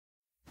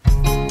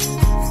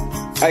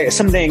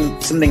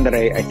Something that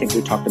I think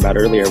we talked about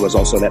earlier was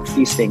also that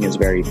feasting is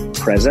very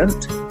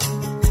present.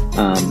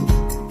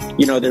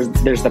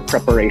 There's the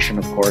preparation,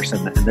 of course,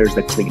 and there's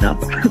the cleanup.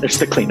 There's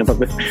the cleanup of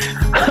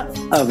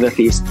the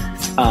feast.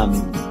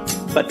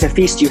 But to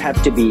feast, you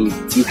have to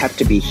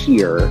be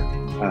here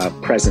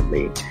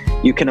presently.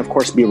 You can, of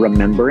course, be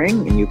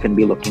remembering, and you can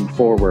be looking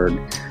forward.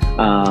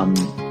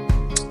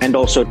 And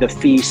also, the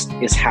feast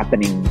is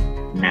happening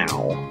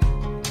now.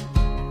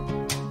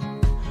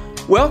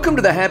 Welcome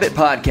to the Habit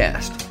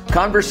Podcast,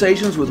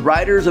 conversations with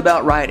writers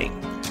about writing.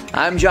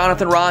 I'm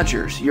Jonathan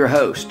Rogers, your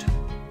host.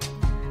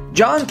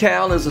 John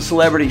Cowell is a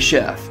celebrity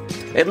chef,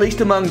 at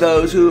least among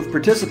those who have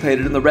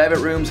participated in the Rabbit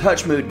Room's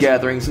Hutchmoot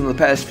gatherings in the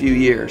past few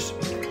years.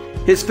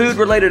 His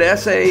food-related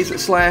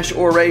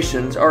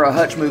essays/orations are a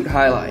Hutchmoot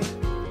highlight.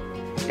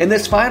 In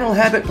this final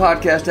Habit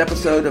Podcast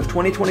episode of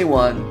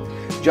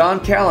 2021, John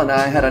Cowell and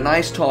I had a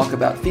nice talk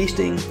about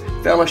feasting,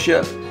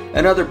 fellowship,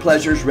 and other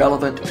pleasures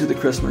relevant to the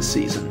Christmas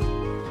season.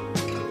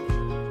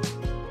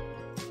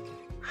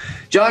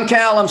 John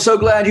Cowell, I'm so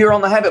glad you're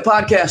on the Habit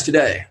Podcast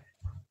today.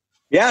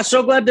 Yeah,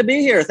 so glad to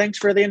be here. Thanks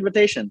for the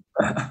invitation.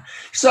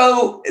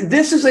 So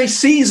this is a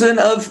season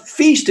of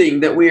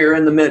feasting that we are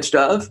in the midst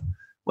of.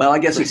 Well, I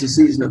guess it's a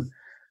season of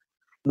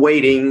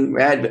waiting.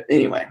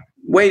 Anyway,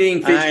 waiting.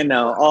 Feasting. I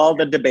know, all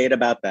the debate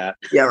about that.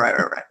 Yeah, right.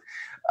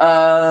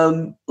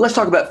 Let's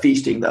talk about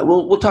feasting, though.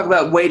 We'll talk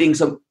about waiting.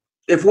 So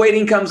if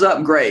waiting comes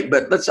up, great.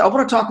 But I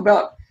want to talk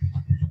about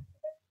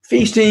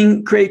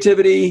feasting,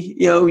 creativity.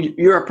 You know,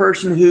 you're a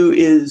person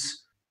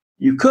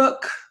you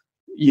cook,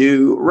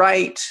 you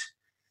write,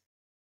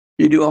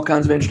 you do all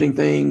kinds of interesting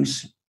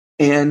things,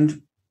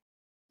 and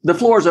the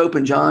floor is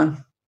open,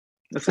 John.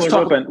 The floor is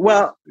open.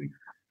 Well,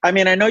 I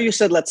mean, I know you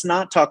said let's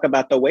not talk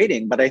about the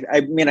waiting, but I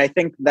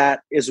think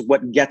that is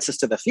what gets us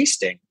to the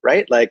feasting,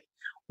 right? Like,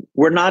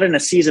 we're not in a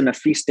season of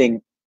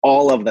feasting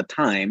all of the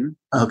time.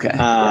 Okay.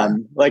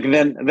 Like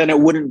then it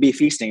wouldn't be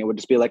feasting. It would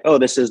just be like, oh,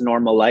 this is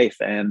normal life,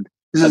 and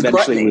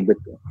eventually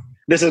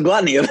this is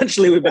gluttony.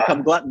 Eventually we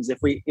become gluttons if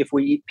we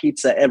eat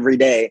pizza every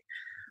day.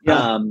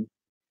 Yeah.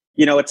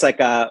 It's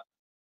like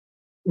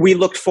we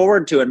looked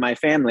forward to in my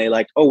family,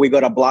 like, oh, we go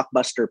to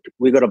Blockbuster,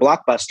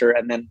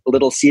 and then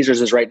Little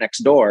Caesars is right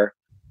next door.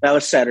 That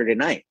was Saturday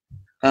night.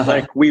 Uh-huh.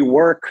 Like we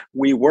work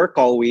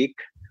all week.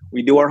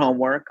 We do our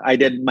homework. I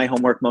did my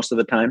homework most of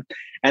the time.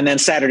 And then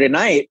Saturday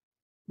night,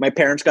 my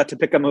parents got to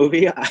pick a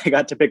movie. I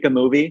got to pick a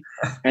movie.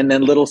 And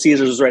then Little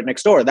Caesars was right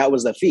next door. That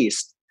was the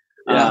feast.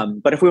 Yeah.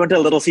 But if we went to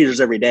Little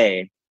Caesars every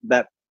day,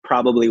 that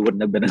probably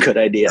wouldn't have been a good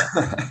idea.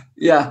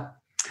 Yeah.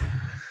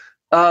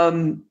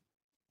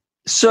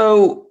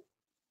 So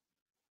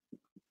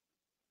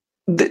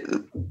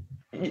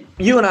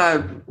you and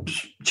I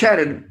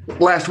chatted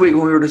last week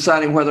when we were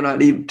deciding whether or not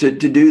to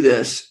do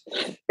this.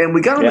 And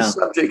we got on the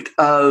subject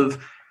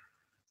of,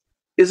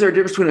 is there a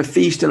difference between a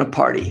feast and a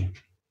party?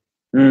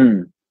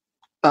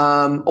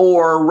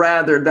 Or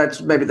rather,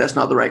 that's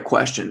not the right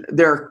question.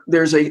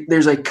 There's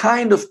a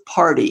kind of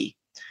party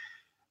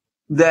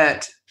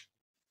that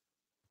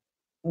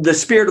the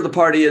spirit of the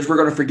party is we're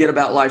going to forget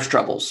about life's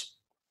troubles.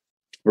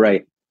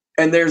 Right.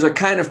 And there's a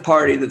kind of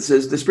party that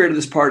says the spirit of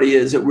this party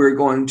is that we're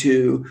going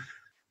to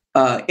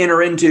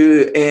enter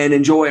into and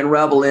enjoy and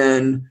revel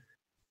in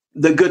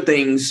the good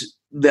things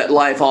that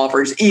life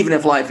offers, even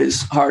if life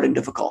is hard and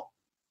difficult.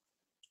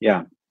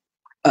 Yeah.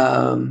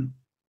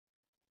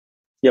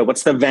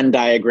 What's the Venn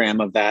diagram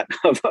of that,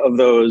 of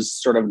those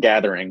sort of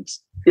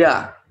gatherings?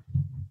 Yeah.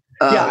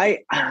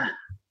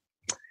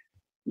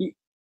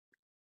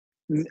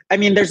 I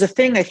mean, there's a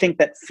thing I think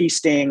that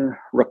feasting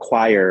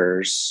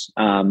requires.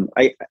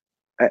 I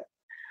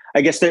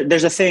guess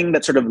there's a thing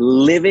that sort of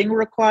living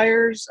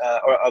requires,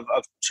 or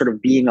of sort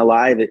of being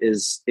alive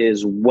is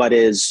what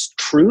is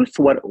truth.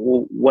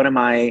 What am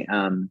I?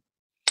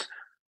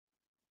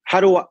 How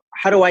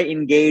do I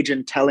engage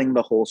in telling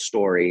the whole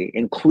story,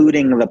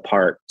 including the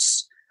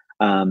parts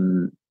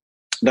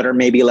that are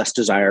maybe less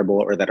desirable,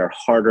 or that are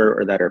harder,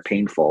 or that are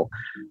painful?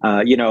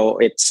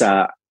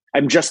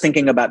 I'm just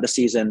thinking about the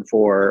season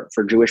for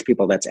Jewish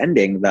people that's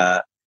ending,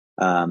 of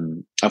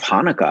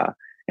Hanukkah.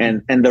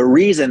 And the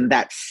reason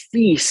that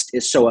feast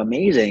is so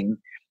amazing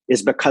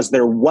is because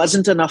there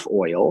wasn't enough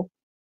oil,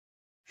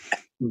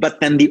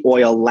 but then the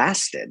oil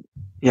lasted.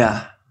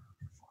 Yeah.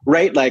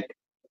 Right? Like,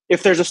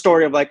 if there's a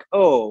story of like,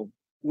 oh,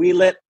 we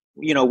lit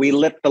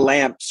the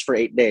lamps for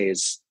 8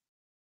 days.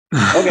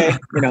 Okay.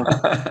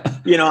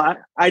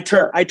 I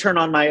turn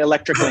on my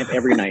electric lamp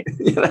every night.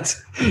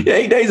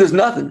 8 days is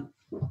nothing.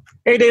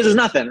 8 days is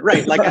nothing.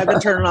 Right. Like, I've been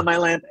turning on my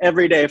lamp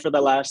every day for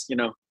the last,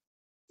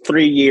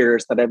 3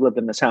 years that I've lived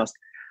in this house.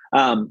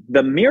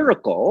 The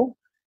miracle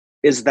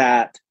is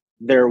that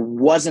there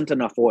wasn't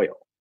enough oil.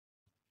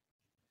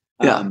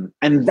 And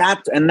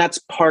that's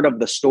part of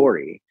the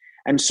story.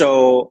 And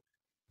so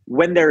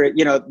when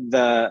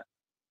the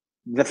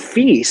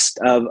feast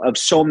of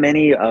so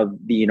many of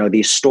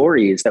these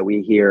stories that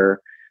we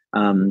hear,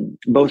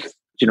 both,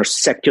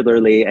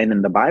 secularly and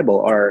in the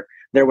Bible,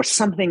 there was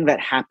something that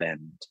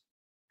happened.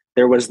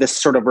 There was this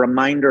sort of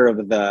reminder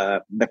of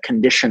the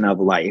condition of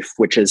life,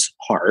 which is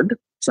hard.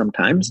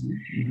 sometimes.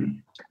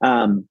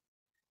 And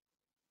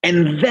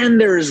then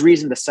there is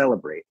reason to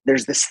celebrate.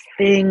 There's this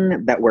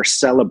thing that we're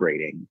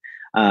celebrating.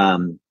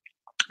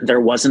 There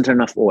wasn't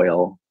enough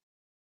oil,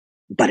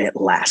 but it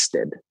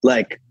lasted.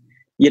 Like,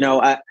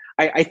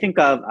 I think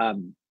of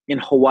in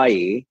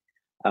Hawaii,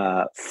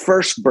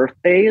 first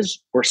birthdays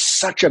were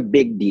such a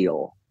big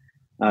deal.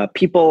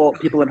 People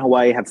in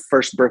Hawaii have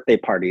first birthday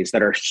parties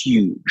that are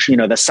huge,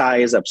 the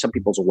size of some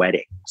people's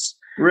weddings.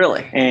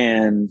 Really?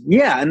 And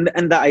yeah,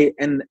 and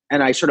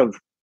I sort of,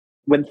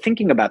 when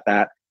thinking about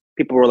that,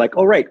 people were like,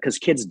 "Oh, right, because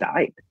kids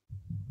died."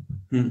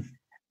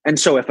 And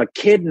so if a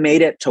kid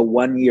made it to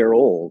 1 year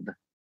old,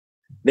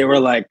 they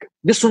were like,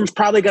 "This one's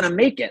probably going to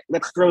make it.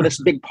 Let's throw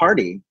this big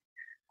party."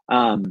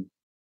 And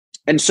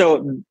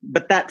so,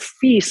 but that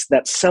feast,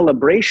 that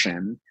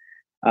celebration,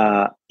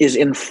 is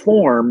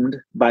informed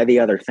by the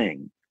other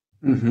thing.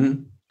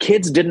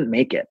 Kids didn't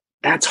make it.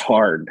 That's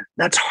hard.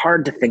 That's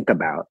hard to think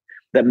about,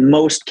 that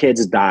most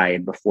kids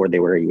died before they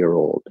were a year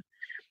old.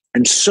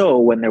 And so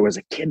when there was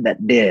a kid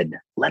that did,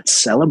 let's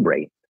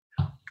celebrate.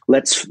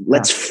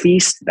 Let's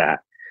feast that.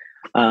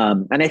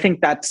 And I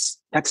think that's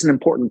an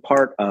important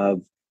part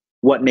of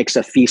what makes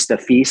a feast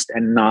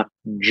and not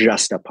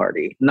just a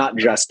party, not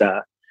just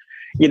a,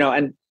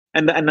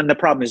 and then the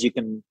problem is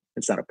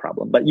it's not a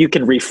problem, but you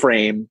can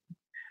reframe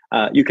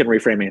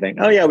anything.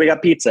 Oh yeah, we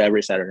got pizza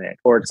every Saturday night.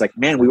 Or it's like,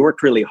 man, we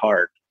worked really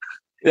hard.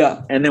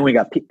 Yeah. And then we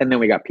got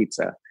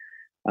pizza.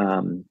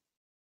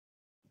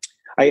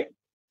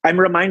 I'm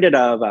reminded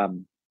of,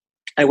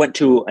 I went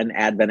to an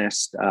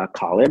Adventist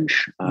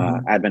college,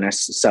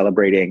 Adventists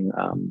celebrating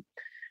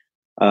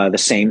the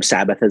same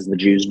Sabbath as the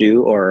Jews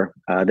do, or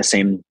the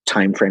same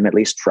time frame, at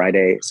least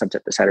Friday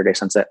sunset to Saturday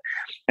sunset.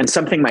 And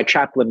something my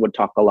chaplain would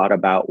talk a lot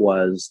about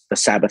was the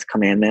Sabbath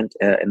commandment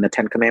in the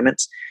 10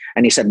 Commandments.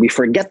 And he said, we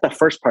forget the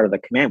first part of the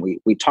command.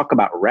 We talk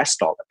about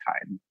rest all the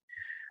time,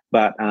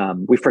 but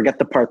we forget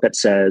the part that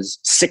says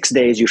 6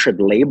 days you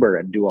should labor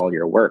and do all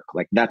your work.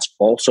 Like, that's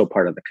also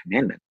part of the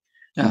commandment.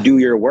 Yeah. Do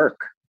your work,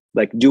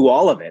 like do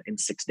all of it in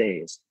 6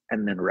 days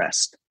and then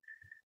rest.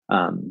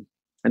 And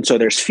so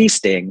there's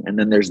feasting, and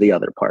then there's the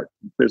other part.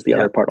 There's the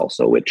other part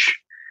also, which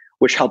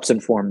helps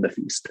inform the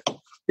feast.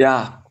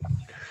 Yeah.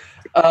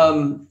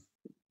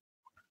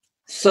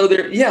 So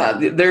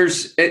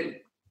there's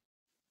it,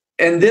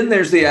 and then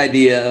there's the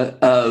idea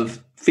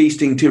of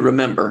feasting to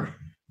remember.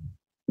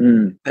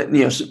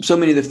 That, so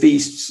many of the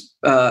feasts,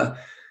 the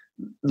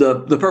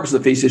purpose of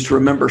the feast is to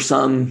remember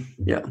some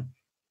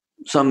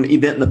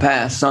event in the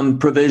past, some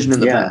provision in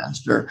the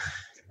past,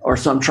 or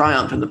some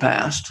triumph in the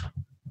past.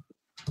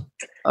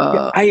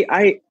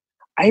 I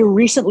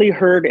recently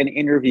heard an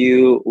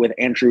interview with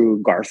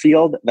Andrew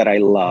Garfield that I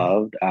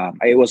loved.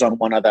 It was on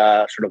one of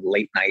the sort of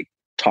late night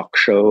talk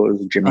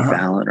shows, Jimmy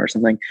Fallon or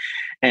something.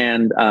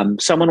 And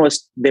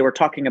they were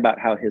talking about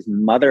how his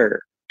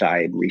mother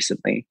died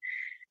recently.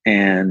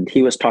 And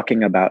he was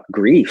talking about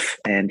grief.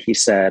 And he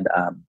said,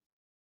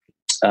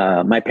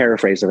 my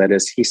paraphrase of it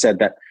is, he said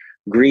that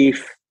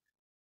grief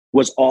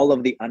was all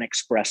of the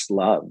unexpressed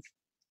love.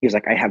 He's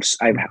like, I have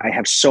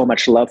so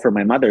much love for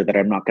my mother that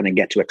I'm not going to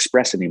get to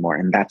express anymore.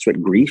 And that's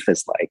what grief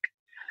is like.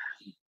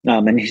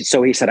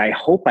 So he said, I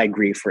hope I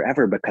grieve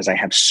forever because I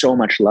have so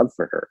much love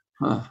for her,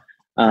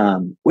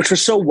 which was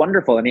so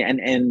wonderful. And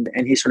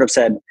he sort of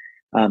said,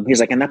 he's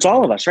like, and that's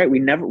all of us, right? We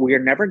are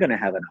never going to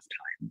have enough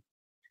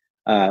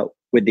time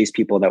with these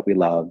people that we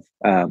love.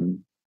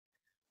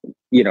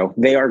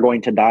 They are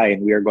going to die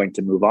and we are going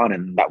to move on,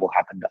 and that will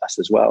happen to us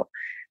as well.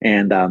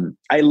 And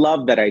I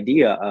love that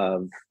idea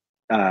of,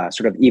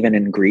 sort of even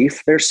in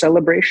grief, there's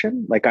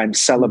celebration. Like, I'm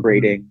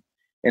celebrating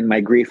in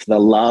my grief the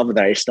love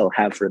that I still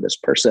have for this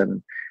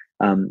person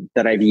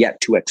that I've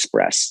yet to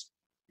express.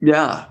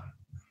 Yeah,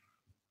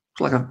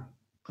 it's like a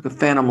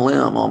phantom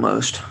limb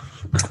almost.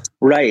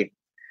 Right.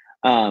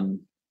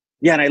 And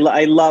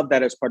I love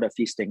that as part of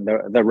feasting,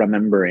 the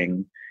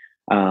remembering.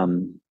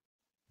 Something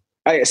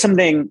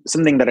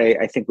that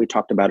I think we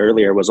talked about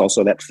earlier was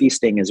also that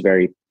feasting is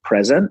very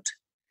present.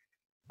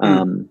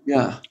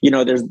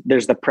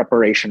 There's the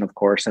preparation, of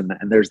course, and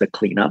there's the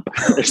cleanup.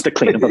 There's the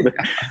cleanup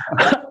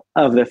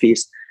of the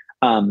feast.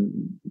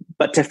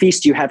 But to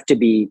feast, you have to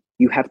be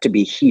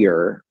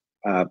here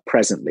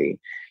presently.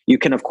 You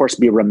can, of course,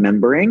 be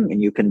remembering,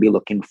 and you can be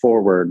looking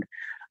forward.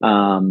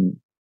 And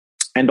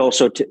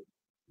also,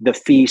 the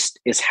feast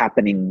is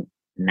happening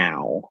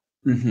now.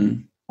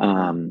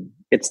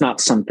 It's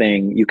not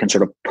something you can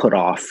sort of put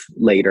off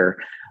later.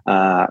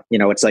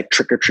 It's like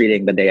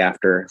trick-or-treating the day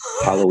after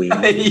Halloween.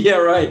 Yeah,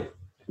 right.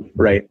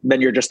 Right.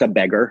 Then you're just a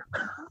beggar.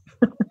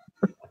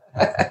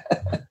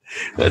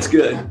 That's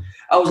good.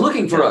 I was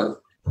looking for a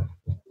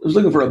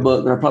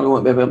book that I probably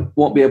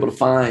won't be able to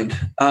find.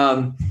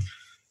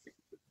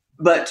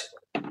 But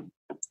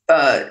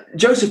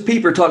Joseph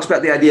Pieper talks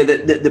about the idea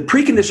that the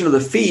precondition of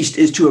the feast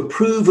is to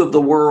approve of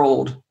the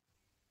world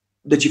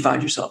that you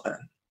find yourself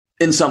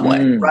in some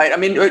way, right? I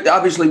mean,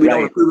 obviously we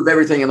don't approve of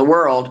everything in the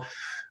world,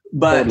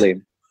 but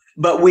totally.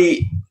 But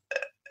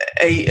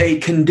a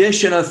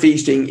condition of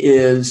feasting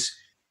is,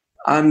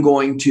 I'm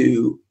going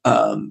to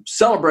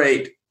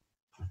celebrate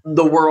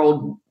the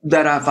world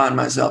that I find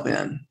myself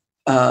in.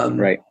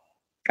 Right.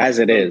 As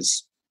it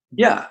is.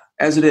 Yeah,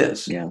 as it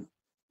is. Yeah.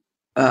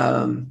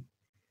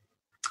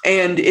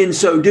 And in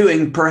so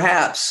doing,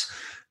 perhaps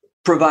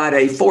provide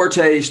a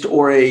foretaste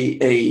or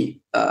a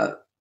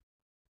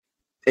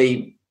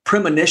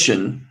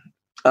premonition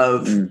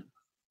of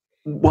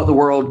what the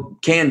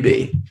world can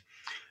be.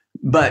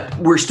 But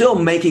we're still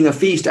making a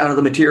feast out of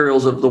the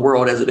materials of the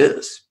world as it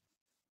is.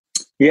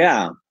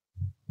 Yeah.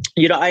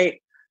 You know, I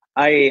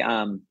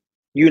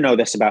you know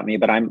this about me,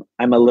 but I'm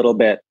a little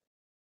bit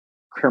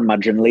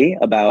curmudgeonly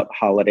about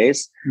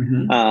holidays,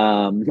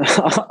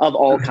 of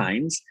all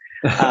kinds.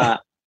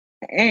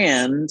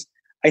 And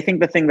I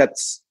think the thing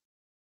that's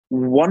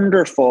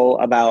wonderful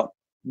about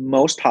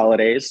most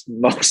holidays,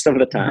 most of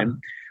the time,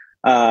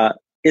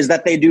 is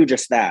that they do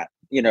just that.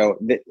 You know,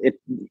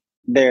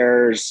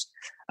 there's,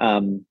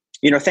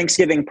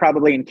 Thanksgiving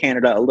probably in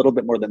Canada a little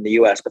bit more than the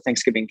US, but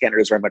Thanksgiving in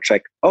Canada is very much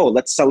like, oh,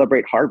 let's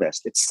celebrate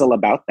harvest. It's still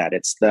about that.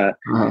 It's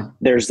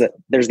there's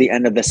the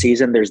end of the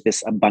season. There's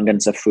this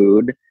abundance of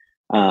food.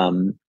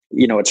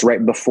 It's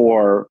right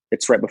before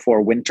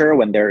winter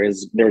when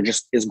there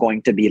just is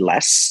going to be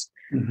less.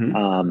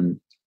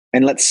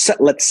 And let's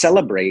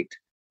celebrate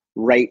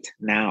right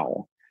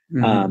now.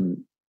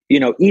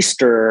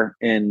 Easter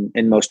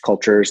in most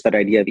cultures, that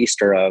idea of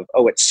Easter of,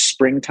 oh, it's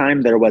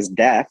springtime, there was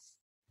death,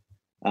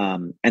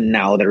 and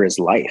now there is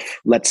life.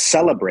 Let's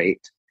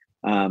celebrate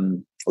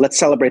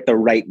the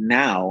right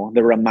now,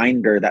 the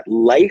reminder that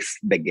life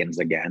begins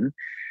again,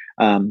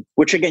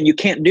 which again, you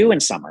can't do in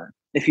summer.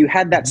 If you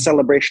had that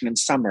celebration in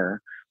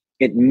summer,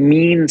 it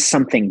means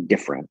something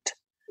different.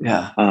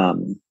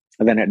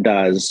 Than it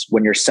does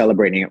when you're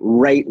celebrating it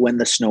right when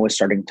the snow is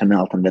starting to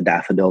melt and the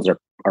daffodils are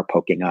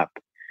poking up.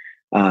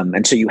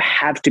 And so you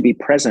have to be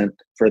present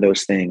for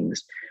those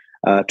things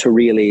to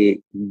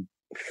really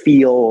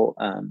feel,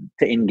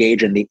 to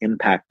engage in the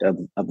impact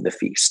of the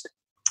feast.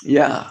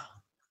 Yeah,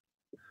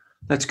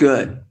 that's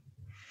good.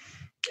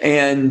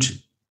 And,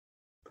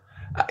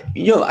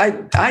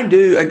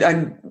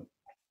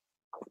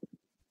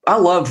 I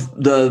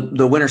love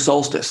the winter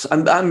solstice.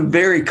 I'm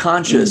very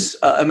conscious.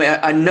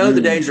 I know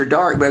the days are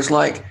dark, but it's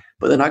like,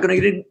 but they're not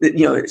going to get,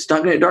 it's not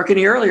going to get dark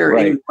any earlier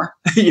anymore,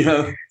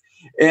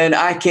 and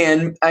I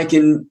can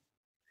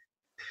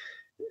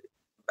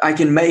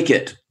make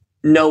it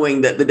knowing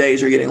that the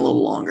days are getting a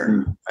little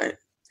longer. Right?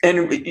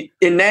 And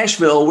in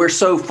Nashville, we're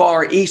so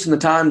far east in the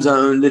time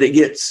zone that it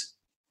gets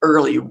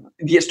early.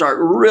 It gets dark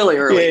really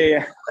early.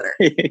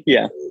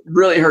 Yeah. It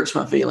really hurts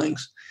my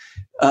feelings.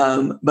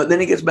 But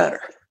then it gets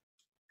better.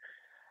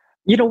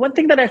 One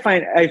thing that I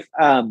find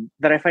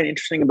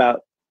interesting about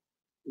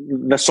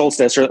the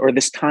solstice or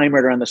this time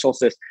right around the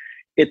solstice,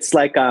 it's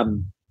like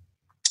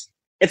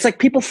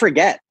people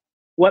forget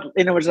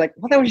it's like,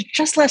 well, that was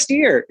just last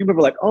year. And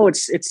people are like, oh,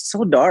 it's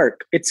so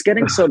dark. It's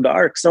getting so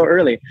dark so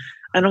early.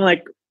 And I'm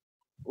like,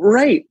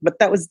 right. But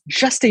that was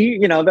just a year,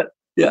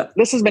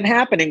 this has been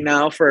happening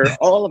now for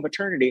all of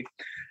eternity.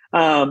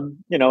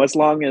 As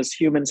long as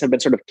humans have been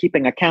sort of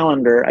keeping a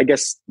calendar, I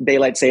guess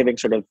daylight saving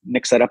sort of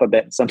nicks that up a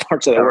bit in some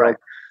parts of the world.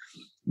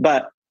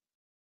 But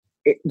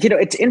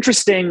it's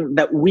interesting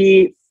that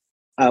we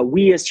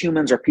as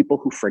humans are people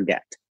who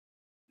forget.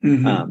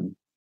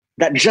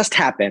 That just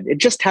happened. It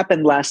just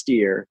happened last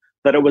year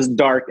that it was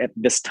dark at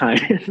this time.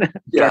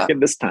 Dark at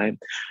this time.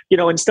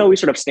 And still we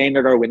sort of stand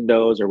at our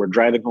windows or we're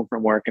driving home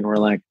from work and we're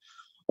like,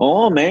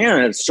 oh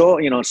man, it's so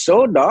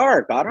so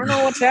dark. I don't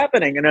know what's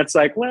happening. And it's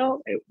like,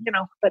 well,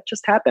 that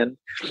just happened.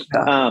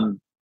 And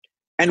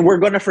we're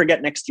going to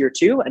forget next year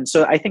too. And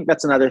so I think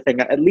that's another thing,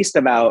 at least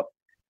about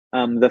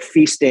the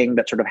feasting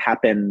that sort of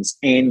happens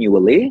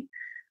annually.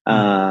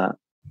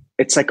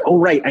 It's like, oh,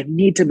 right, I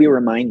need to be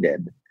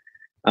reminded.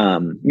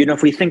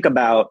 If we think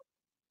about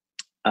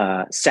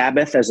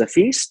Sabbath as a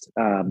feast,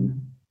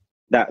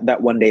 that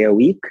one day a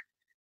week,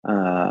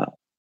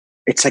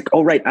 it's like,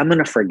 oh, right, I'm going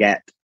to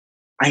forget.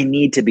 I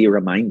need to be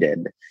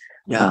reminded.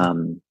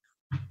 To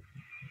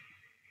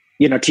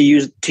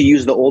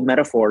use the old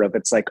metaphor of,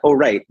 it's like, oh,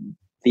 right,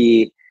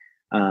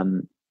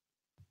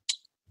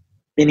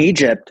 in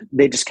Egypt,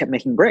 they just kept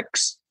making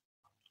bricks.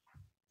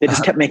 They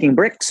just kept making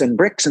bricks and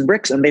bricks and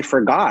bricks, and they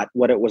forgot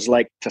what it was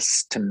like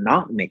to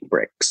not make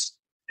bricks.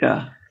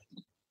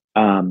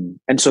 And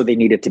so they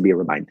needed to be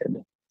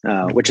reminded,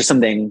 which is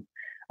something,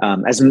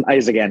 as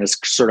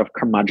sort of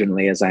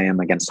curmudgeonly as I am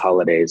against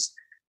holidays,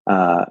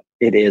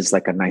 it is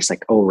like a nice,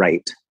 like, oh,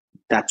 right,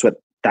 that's what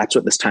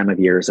this time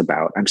of year is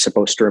about. I'm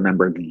supposed to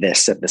remember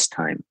this at this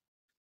time.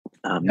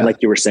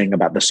 Like you were saying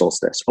about the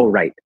solstice. Oh,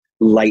 right,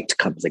 light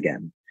comes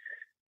again.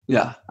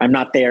 Yeah. I'm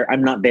not there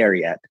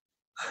yet,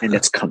 and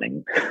it's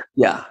coming.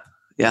 Yeah.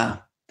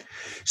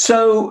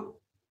 So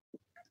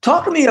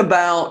talk to me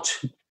about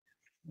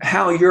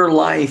how your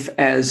life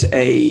as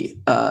a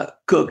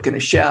cook and a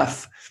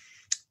chef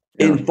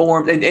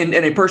informed, and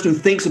a person who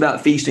thinks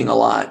about feasting a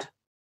lot,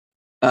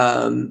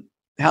 how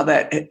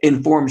that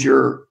informs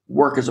your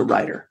work as a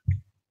writer.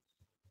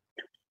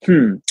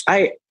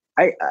 I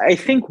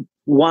think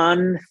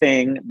one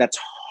thing that's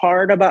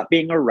hard about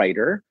being a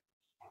writer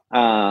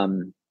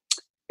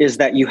is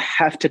that you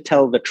have to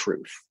tell the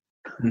truth.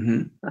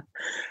 Mm-hmm.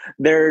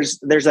 There's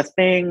a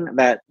thing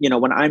that,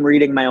 when I'm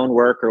reading my own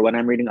work or when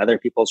I'm reading other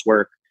people's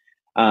work,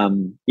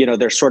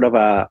 there's sort of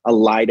a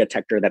lie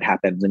detector that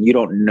happens, and you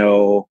don't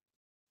know,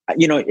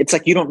 it's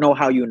like you don't know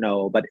how you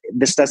know, but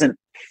this doesn't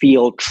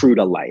feel true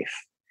to life.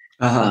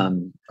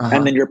 And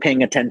then you're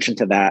paying attention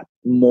to that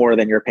more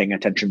than you're paying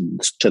attention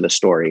to the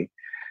story.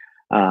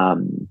 I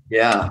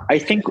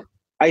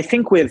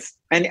think with,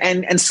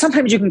 and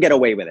sometimes you can get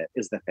away with it,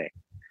 is the thing.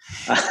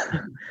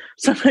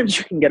 Sometimes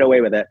you can get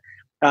away with it.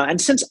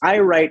 And since I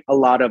write a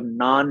lot of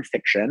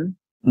nonfiction,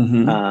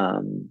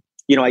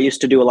 I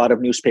used to do a lot of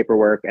newspaper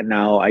work, and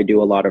now I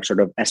do a lot of sort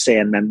of essay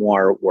and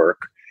memoir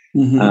work.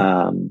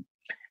 I'm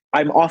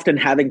often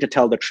having to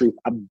tell the truth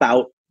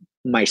about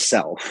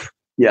myself.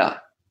 Yeah.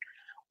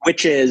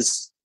 Which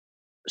is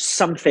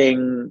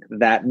something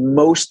that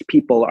most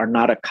people are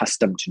not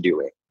accustomed to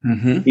doing.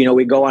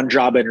 We go on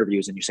job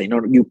interviews and you say,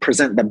 no, you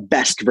present the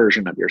best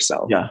version of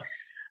yourself. Yeah.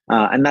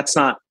 And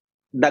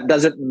that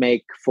doesn't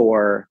make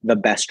for the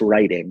best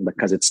writing,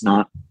 because it's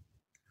not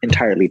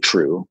entirely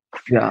true.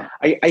 Yeah.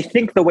 I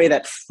think the way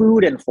that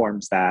food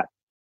informs that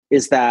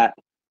is that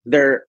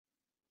there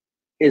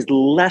is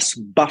less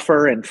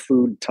buffer in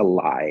food to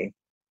lie.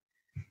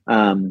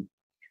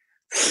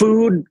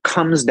 Food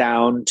comes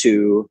down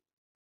to,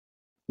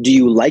 do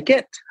you like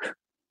it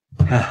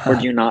or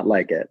do you not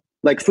like it?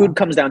 Like, food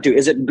comes down to,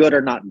 is it good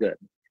or not good?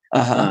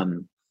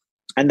 And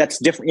that's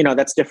different.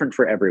 That's different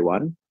for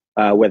everyone,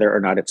 whether or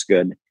not it's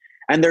good.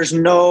 And there's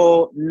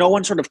no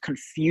one sort of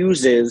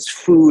confuses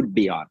food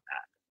beyond that.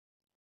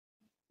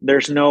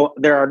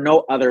 There are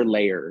no other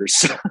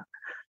layers.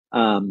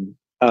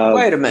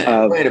 Wait a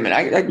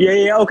minute.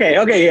 Yeah.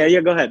 Okay.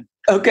 Yeah. Go ahead.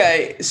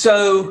 Okay.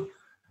 So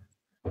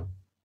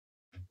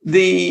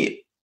there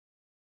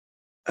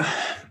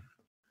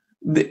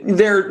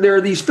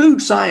are these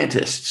food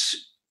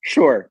scientists,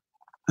 sure,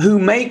 who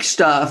make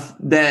stuff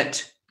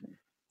that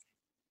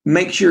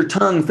makes your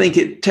tongue think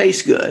it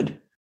tastes good,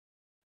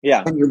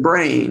 and your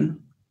brain,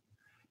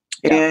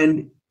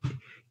 and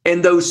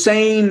those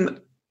same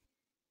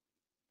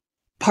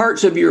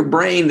parts of your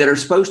brain that are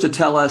supposed to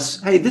tell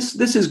us, hey, this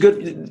is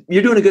good,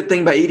 you're doing a good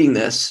thing by eating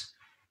this.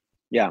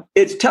 Yeah,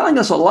 it's telling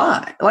us a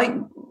lie. Like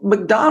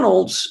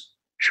McDonald's,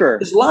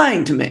 is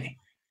lying to me.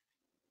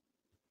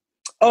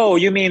 Oh,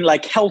 you mean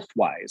like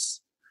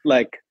health-wise?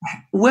 Like,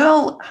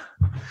 well,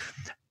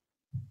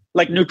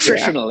 like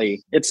nutritionally,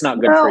 it's not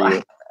good for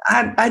you.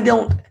 I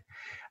don't.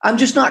 I'm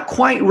just not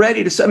quite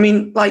ready to. I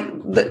mean, like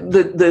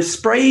the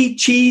spray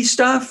cheese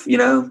stuff,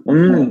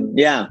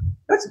 Yeah,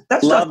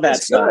 that's love that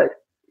stuff. Good.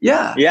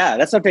 Yeah,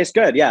 that stuff tastes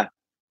good. Yeah,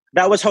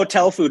 that was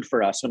hotel food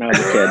for us when I was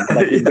a kid.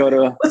 Like, you'd go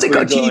to what's it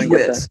called? Cheese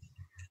Whiz.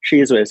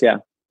 Cheese Whiz. Yeah.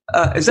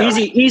 Is that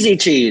easy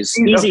cheese?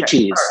 Easy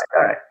cheese.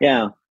 All right.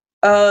 Yeah.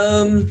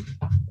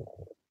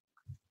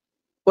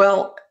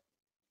 Well,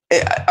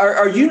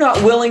 are you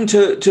not willing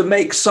to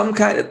make some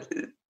kind of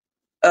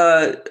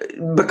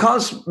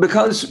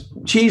because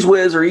Cheese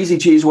Whiz or Easy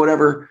Cheese,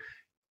 whatever,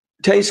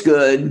 tastes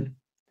good?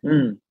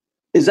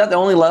 Is that the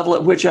only level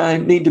at which I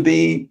need to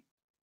be?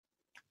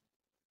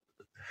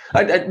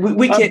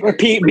 We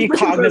can't be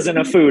cognizant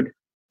of food.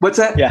 What's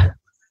that? Yeah.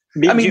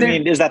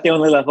 Is that the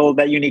only level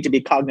that you need to be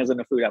cognizant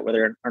of food at,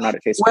 whether or not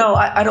it tastes good? Well,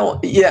 I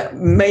don't. Yeah,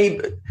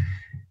 maybe.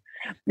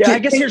 Yeah, I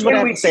guess here's what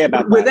I would say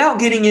about that. Without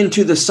getting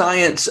into the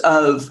science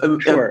of I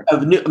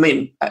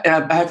mean, I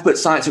have to put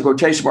science in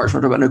quotation marks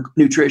when I talk about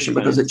nutrition,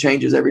 because it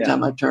changes every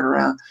time I turn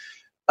around.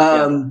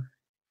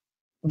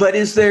 But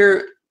is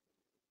there,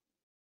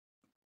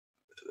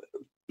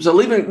 so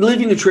leaving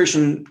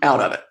nutrition out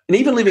of it, and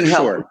even leaving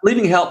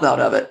health out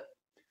of it.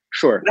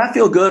 Sure. And I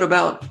feel good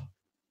about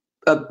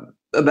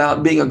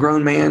being a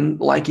grown man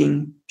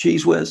liking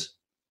Cheese Whiz.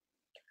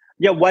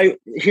 Yeah. Why?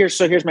 Here's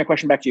my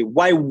question back to you.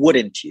 Why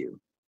wouldn't you?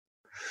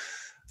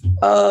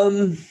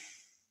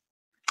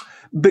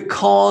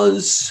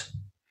 Because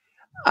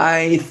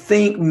I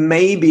think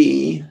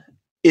maybe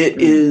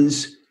it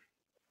is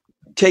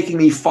taking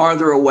me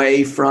farther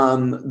away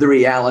from the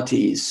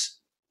realities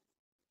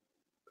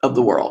of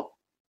the world.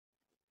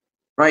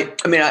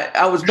 Right? I mean,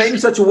 I was made in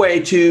such a way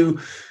to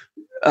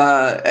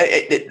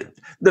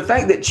the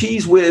fact that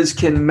Cheese Whiz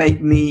can make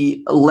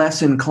me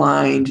less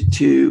inclined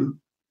to.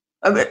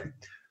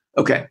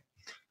 Okay.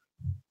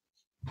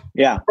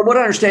 Yeah. From what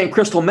I understand,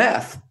 crystal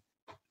meth.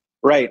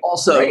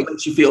 Also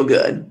makes you feel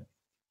good.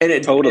 And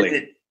it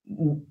totally.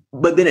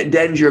 But then it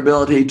deadens your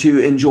ability to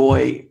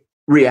enjoy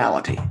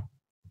reality.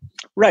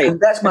 Right. And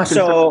that's my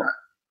concern.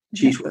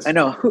 Cheese Whiz. I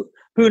know.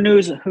 Who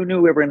knew we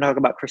were going to talk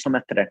about crystal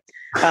meth today?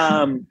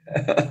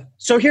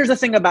 So here's the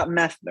thing about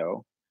meth,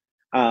 though.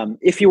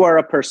 If you are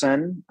a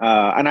person,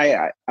 and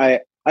I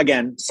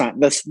again,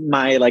 this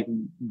my like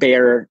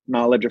bare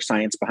knowledge of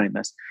science behind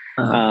this.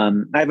 I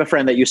have a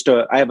friend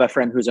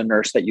who's a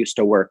nurse that used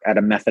to work at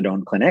a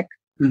methadone clinic.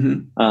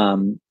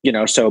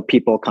 So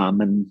people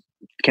come and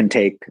can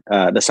take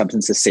the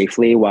substances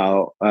safely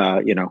while,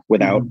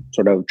 without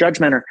sort of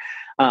judgment or,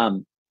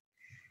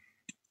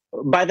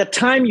 by the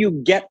time you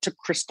get to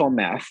crystal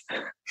meth,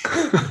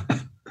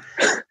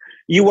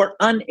 you are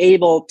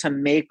unable to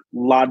make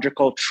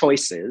logical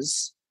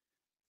choices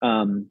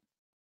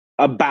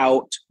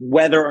about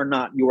whether or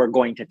not you are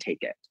going to take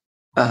it.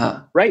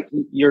 Right?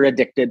 You're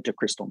addicted to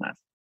crystal meth.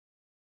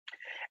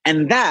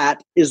 And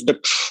that is the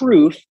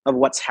truth of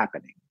what's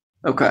happening.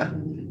 Okay.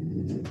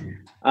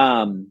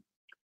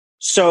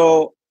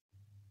 So,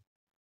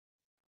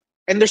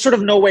 and there's sort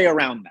of no way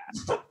around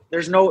that.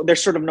 There's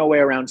sort of no way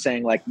around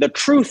saying like, the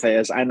truth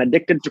is I'm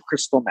addicted to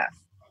crystal meth.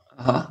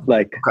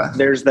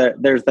 There's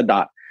the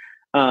dot.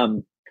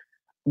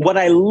 What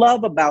I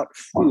love about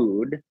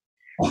food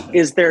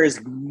is there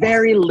is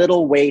very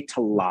little way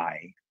to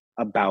lie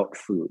about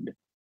food.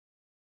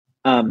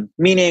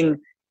 Meaning,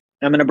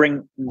 I'm going to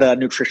bring the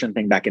nutrition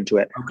thing back into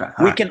it. Okay.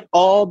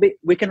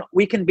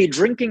 We can be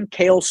drinking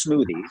kale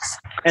smoothies,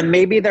 and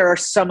maybe there are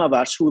some of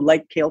us who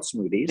like kale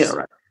smoothies. Yeah,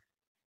 right.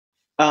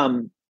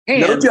 And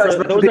no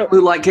judgment for people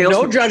who like kale.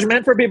 No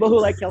judgment for people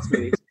who like kale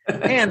smoothies.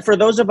 And for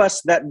those of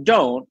us that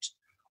don't,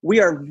 we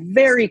are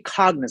very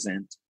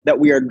cognizant that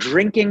we are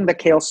drinking the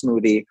kale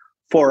smoothie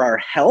for our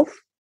health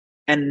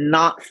and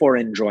not for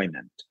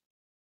enjoyment.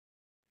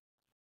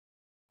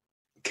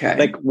 Okay.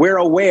 Like, we're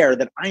aware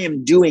that I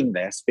am doing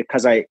this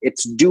because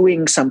it's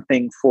doing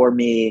something for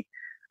me.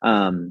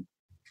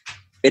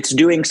 It's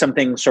doing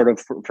something sort of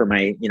for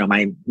my,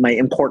 my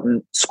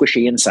important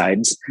squishy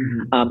insides.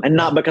 And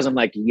not because I'm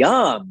like,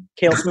 yum,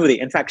 kale smoothie.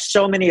 In fact,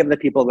 so many of the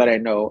people that I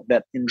know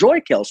that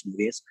enjoy kale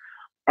smoothies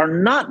are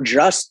not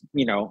just,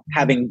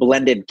 having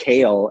blended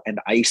kale and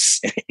ice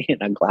in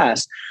a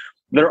glass.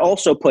 They're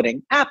also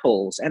putting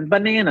apples and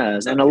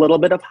bananas and a little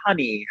bit of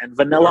honey and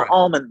vanilla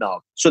almond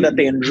milk so that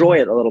they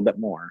enjoy it a little bit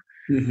more.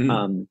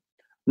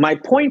 My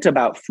point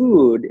about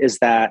food is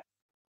that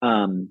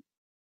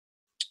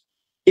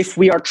if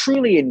we are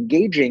truly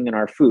engaging in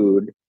our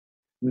food,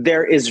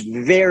 there is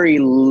very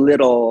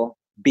little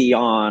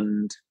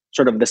beyond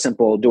sort of the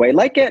simple, do I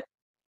like it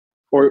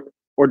or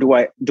do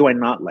I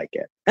not like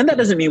it? And that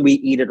doesn't mean we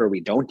eat it or we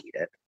don't eat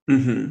it.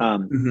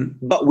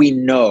 But we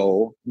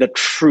know the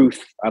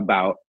truth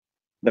about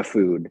the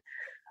food.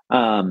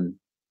 And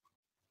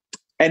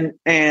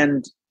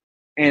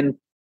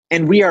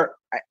we are,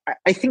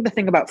 I think the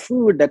thing about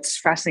food that's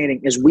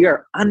fascinating is we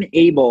are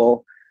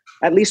unable,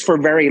 at least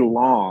for very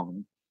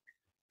long,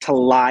 to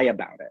lie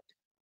about it.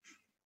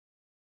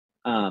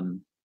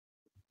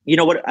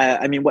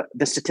 What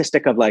the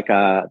statistic of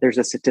there's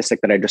a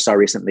statistic that I just saw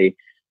recently.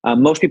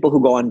 Most people who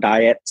go on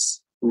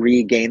diets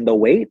regain the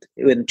weight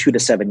in 2 to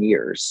 7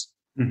 years.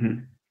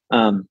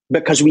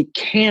 Because we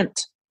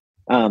can't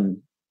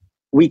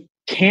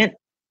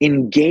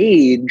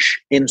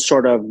engage in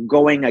sort of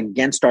going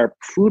against our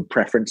food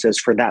preferences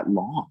for that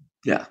long.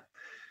 Yeah.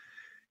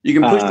 You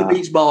can push the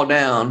beach ball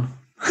down,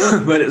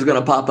 but it's going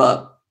to pop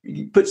up.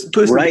 You can push the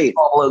beach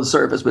ball below the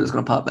surface, but it's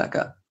going to pop back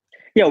up.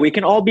 Yeah, we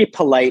can all be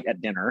polite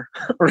at dinner,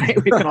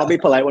 right? We can all be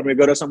polite when we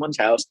go to someone's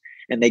house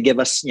and they give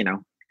us,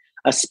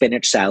 a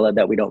spinach salad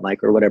that we don't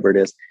like or whatever it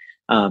is.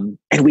 And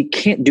we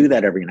can't do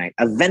that every night.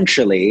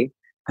 Eventually,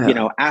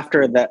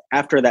 after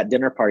that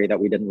dinner party that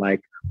we didn't like,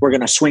 we're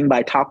going to swing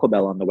by Taco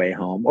Bell on the way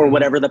home or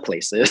whatever the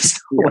place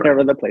is,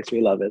 whatever the place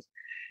we love is.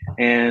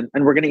 And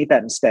we're going to eat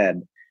that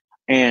instead.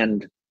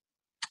 And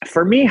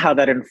for me, how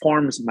that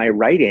informs my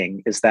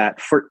writing is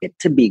that for it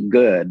to be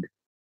good,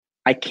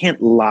 I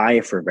can't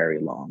lie for very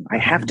long. I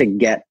have to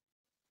get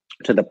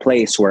to the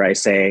place where I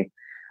say,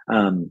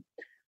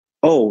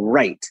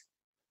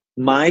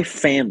 my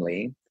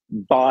family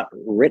bought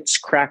Ritz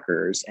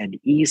crackers and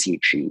Easy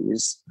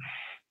Cheese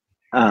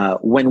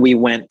when we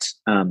went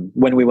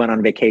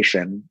on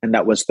vacation, and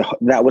that was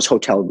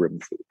hotel room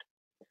food.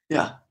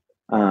 Yeah.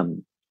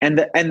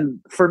 And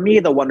for me,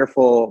 the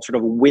wonderful sort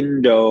of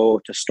window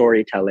to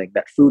storytelling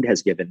that food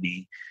has given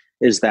me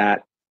is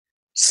that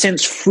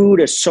since food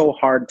is so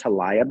hard to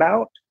lie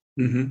about,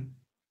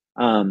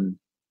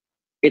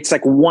 it's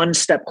like one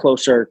step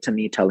closer to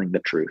me telling the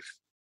truth.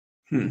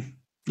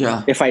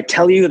 Yeah. If I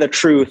tell you the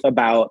truth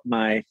about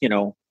my,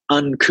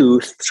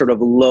 uncouth, sort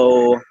of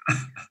low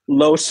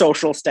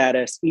social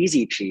status,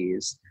 Easy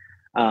Cheese,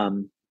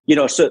 so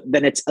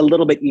then it's a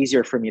little bit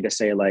easier for me to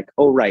say like,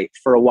 oh, right,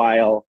 for a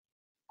while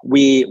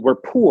we were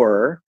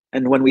poor.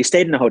 And when we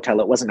stayed in a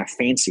hotel, it wasn't a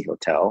fancy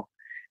hotel.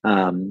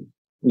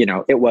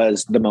 It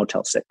was the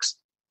Motel 6.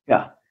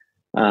 Yeah.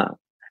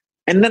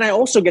 And then I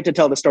also get to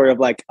tell the story of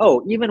like,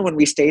 oh, even when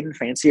we stayed in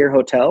fancier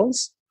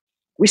hotels,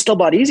 we still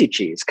bought Easy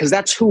Cheese because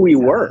that's who we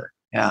were.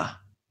 Yeah.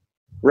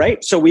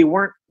 Right. So we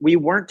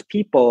weren't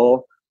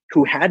people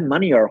who had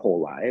money our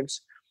whole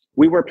lives.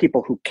 We were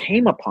people who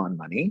came upon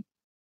money,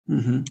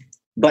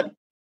 but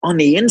on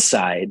the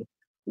inside,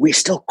 we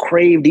still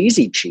craved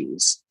Easy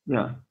Cheese.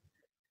 Yeah.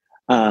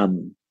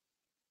 And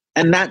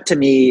that to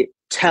me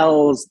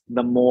tells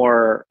the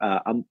more,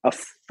 a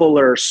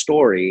fuller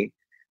story,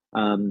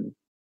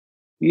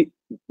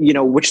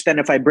 which then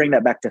if I bring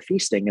that back to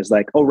feasting is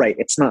like, oh, right,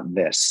 it's not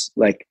this.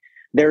 Like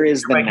there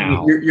is the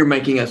now. You're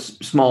making us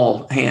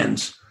small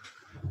hands.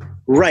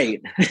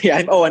 Right. Yeah.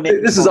 And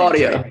this is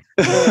audio.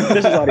 This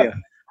is audio.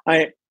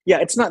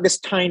 It's not this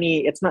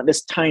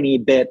tiny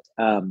bit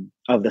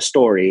of the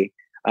story.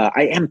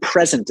 I am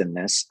present in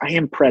this. I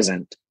am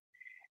present.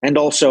 And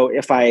also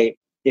if I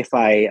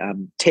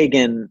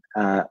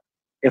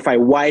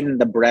widen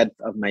the breadth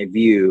of my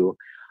view,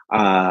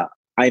 I'm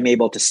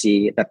able to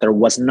see that there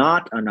was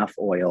not enough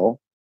oil,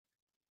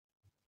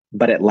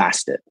 but it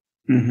lasted.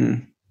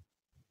 Mm-hmm.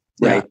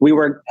 Right.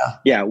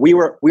 Yeah. We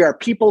are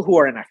people who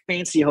are in a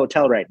fancy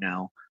hotel right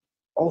now.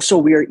 Also,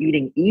 we are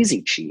eating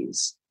easy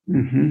cheese.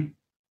 Mm-hmm.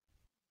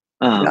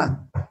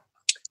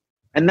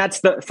 And that's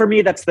been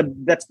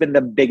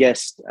the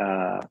biggest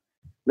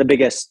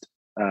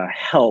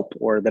help,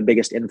 or the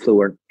biggest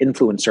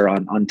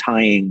influencer on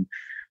tying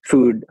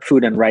food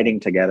and writing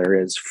together.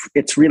 Is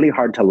it's really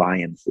hard to lie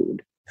in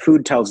food.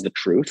 Food tells the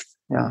truth.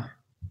 Yeah.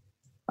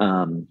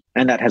 And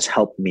that has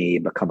helped me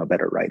become a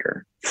better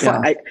writer.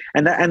 Yeah.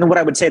 And what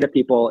I would say to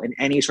people in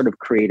any sort of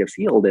creative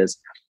field is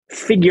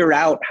figure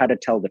out how to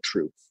tell the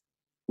truth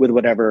with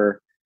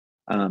whatever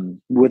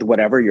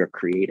you're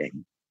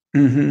creating.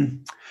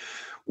 Mm-hmm.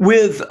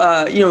 With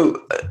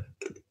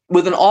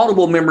an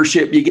Audible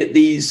membership, you get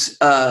these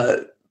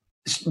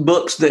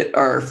books that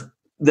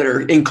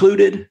are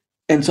included,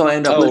 and so I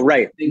end up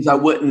listening to things I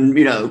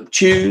wouldn't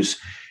choose.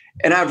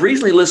 And I've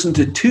recently listened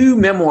to 2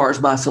 memoirs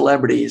by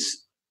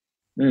celebrities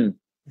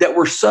that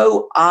were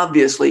so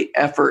obviously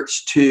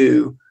efforts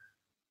to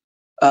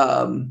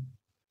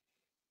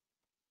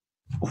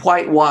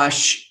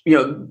whitewash,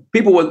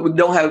 people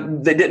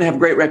they didn't have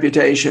great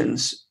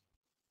reputations,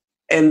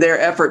 and their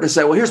effort to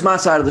say, well, here's my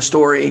side of the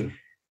story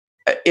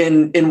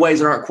in ways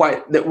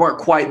that weren't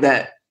quite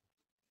that.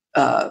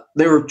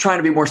 They were trying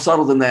to be more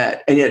subtle than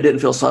that, and yet it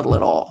didn't feel subtle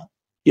at all.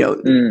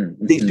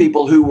 These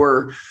people who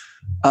were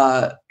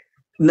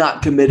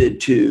not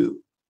committed to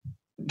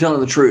telling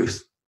the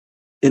truth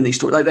in these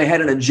stories. Like they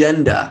had an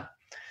agenda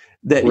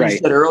that you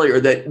said earlier,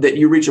 that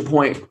you reach a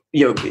point,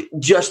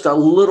 just a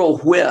little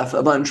whiff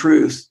of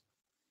untruth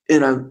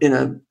in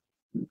a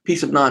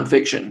piece of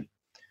nonfiction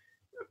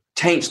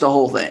taints the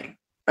whole thing.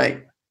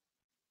 Right.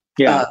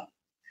 Yeah.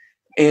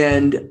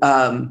 And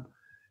I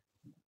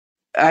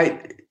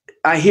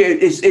hear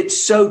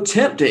it's so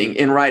tempting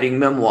in writing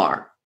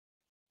memoir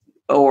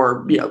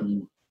or,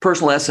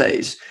 personal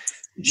essays,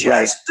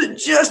 just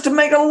to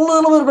make a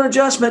little bit of an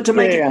adjustment to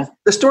make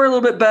the story a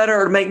little bit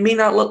better, or to make me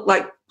not look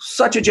like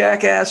such a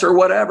jackass or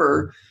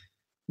whatever.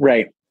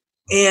 Right.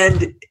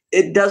 And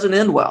it doesn't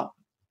end well.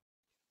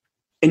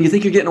 And you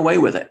think you're getting away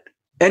with it.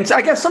 And so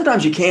I guess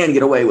sometimes you can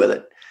get away with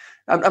it.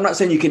 I'm not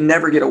saying you can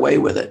never get away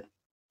with it,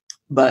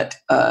 but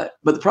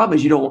the problem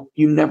is you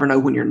never know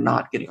when you're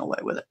not getting away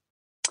with it.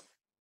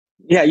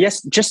 Yeah.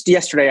 Yes. Just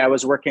yesterday, I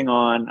was working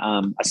on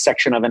a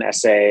section of an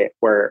essay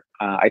where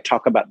I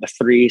talk about the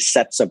 3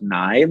 sets of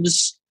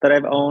knives that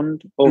I've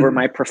owned over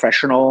my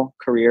professional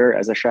career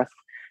as a chef.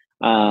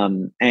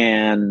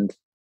 And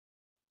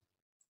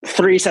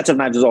 3 sets of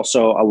knives is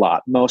also a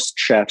lot. Most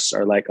chefs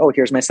are like, oh,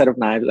 here's my set of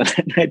knives.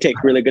 And I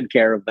take really good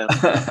care of them.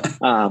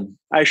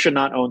 I should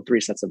not own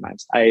 3 sets of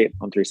knives. I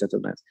own 3 sets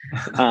of knives.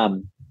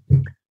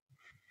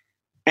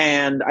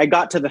 And I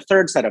got to the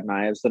 3rd set of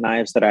knives, the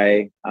knives that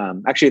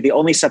actually the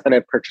only set that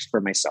I purchased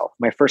for myself.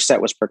 My first set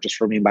was purchased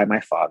for me by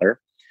my father.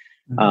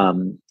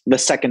 The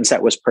 2nd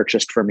set was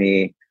purchased for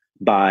me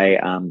by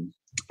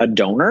a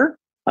donor,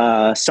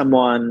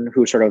 someone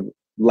who sort of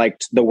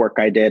liked the work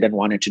I did and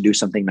wanted to do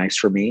something nice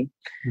for me,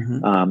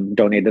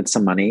 donated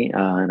some money,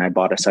 and I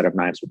bought a set of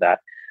knives with that.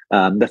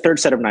 The 3rd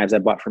set of knives I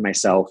bought for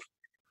myself,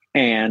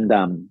 and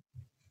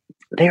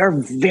they are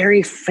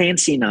very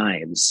fancy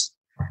knives.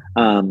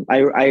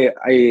 I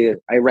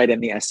write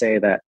in the essay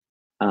that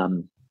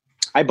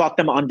I bought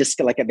them on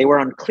discount, like they were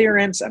on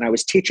clearance, and I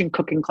was teaching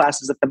cooking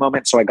classes at the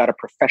moment, so I got a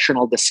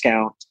professional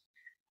discount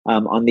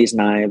on these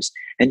knives.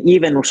 And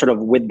even sort of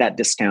with that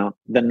discount,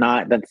 the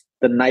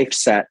knife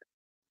set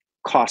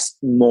cost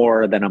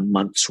more than a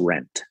month's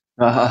rent.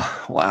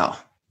 Wow.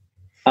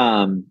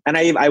 And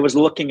I was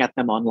looking at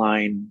them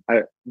online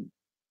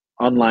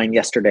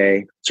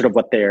yesterday, sort of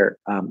what they're,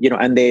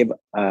 and they've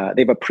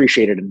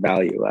appreciated in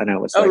value. And I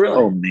was really?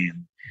 Oh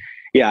man.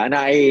 Yeah. And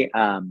I,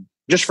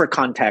 just for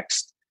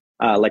context,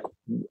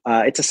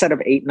 it's a set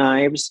of 8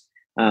 knives.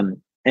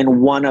 And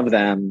one of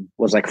them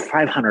was like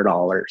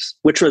 $500,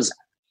 which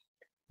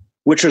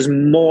was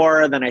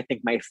more than I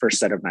think my first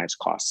set of knives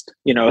cost,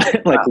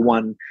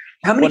 one.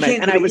 How many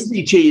cans of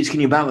easy cheese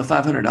can you buy with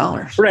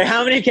 $500? Right.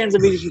 How many cans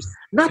of easy cheese?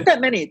 Not that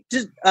many.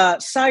 Just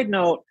side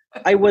note,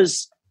 I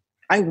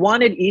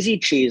wanted easy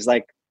cheese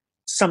like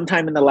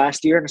sometime in the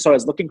last year. And so I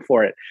was looking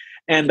for it.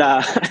 And,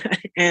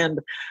 and,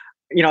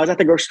 I was at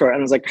the grocery store and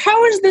I was like,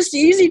 how is this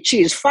easy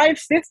cheese?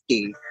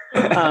 $5.50.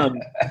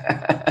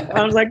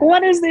 I was like,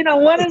 what is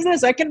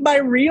this? I can buy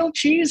real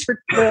cheese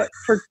for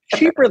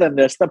cheaper than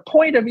this. The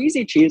point of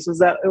easy cheese was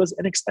that it was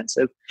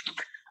inexpensive.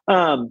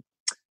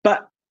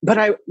 But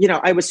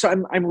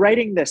I'm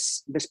writing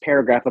this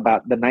paragraph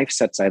about the knife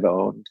sets I've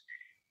owned,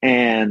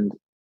 and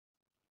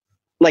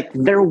like,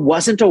 there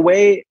wasn't a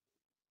way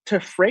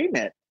to frame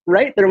it,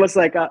 right? There was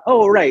like,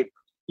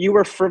 you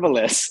were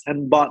frivolous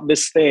and bought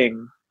this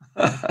thing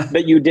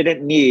that you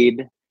didn't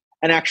need.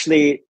 and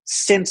actually,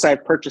 since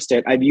I've purchased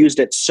it, I've used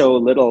it so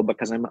little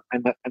because I'm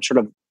sort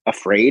of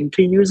afraid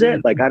to use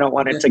it. Like, I don't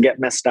want it to get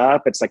messed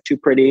up. It's like too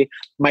pretty.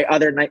 My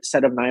other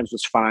set of knives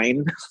was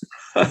fine.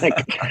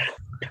 Like,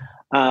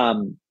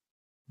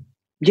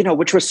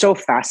 which was so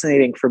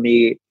fascinating for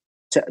me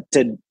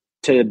to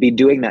be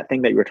doing that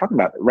thing that you were talking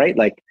about, right?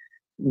 Like,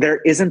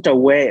 there wasn't a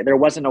way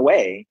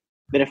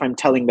that if I'm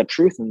telling the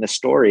truth in the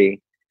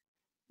story,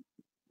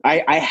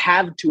 I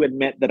have to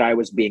admit that I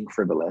was being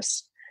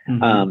frivolous.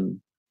 Mm-hmm.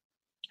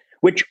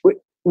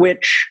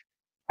 Which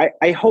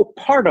I hope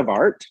part of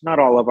art, not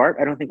all of art,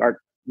 I don't think art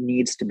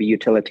needs to be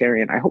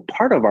utilitarian. I hope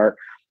part of art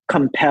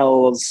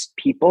compels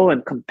people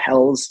and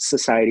compels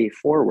society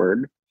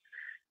forward.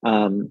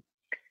 And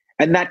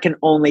that can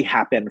only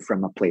happen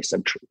from a place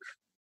of truth.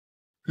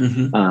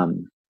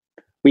 Mm-hmm.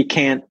 We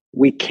can't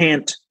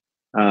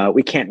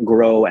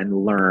grow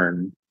and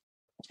learn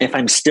if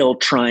I'm still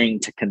trying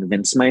to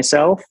convince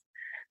myself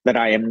that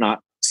I am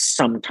not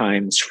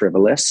sometimes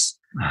frivolous,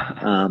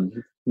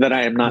 that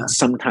I am not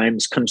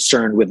sometimes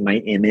concerned with my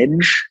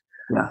image.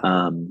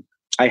 Yeah.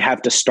 I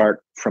have to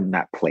start from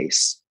that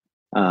place.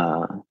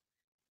 The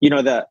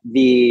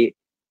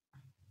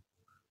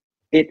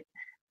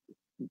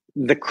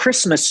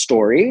Christmas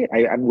story,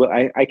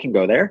 I can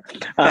go there.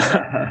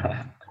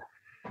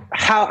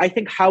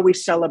 How we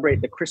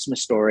celebrate the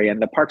Christmas story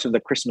and the parts of the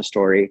Christmas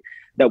story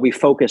that we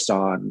focus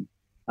on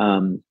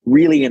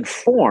really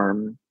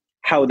inform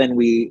how then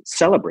we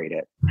celebrate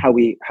it, how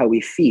we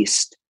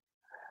feast,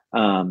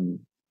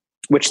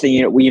 which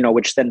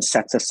then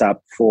sets us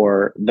up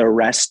for the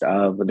rest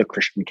of the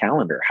Christian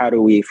calendar. How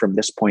do we, from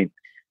this point,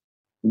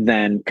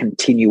 then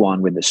continue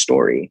on with the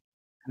story?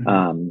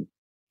 Mm-hmm.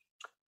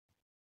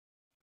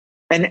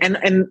 And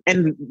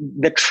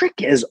the trick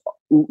is,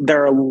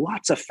 there are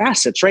lots of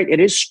facets, right? It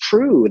is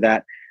true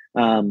that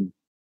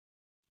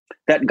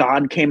that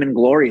God came in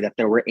glory, that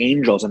there were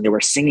angels and they were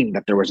singing,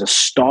 that there was a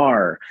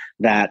star,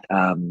 that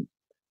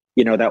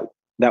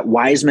that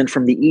wise men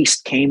from the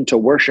east came to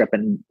worship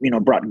and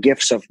brought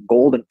gifts of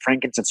gold and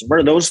frankincense and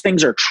myrrh. Those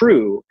things are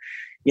true,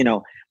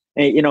 and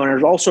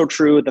it's also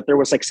true that there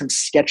was like some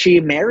sketchy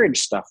marriage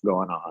stuff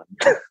going on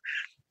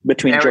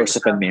between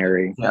Joseph and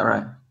Mary. Yeah,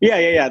 right.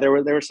 Yeah. There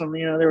were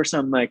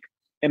some like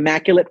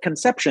immaculate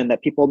conception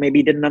that people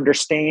maybe didn't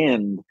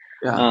understand.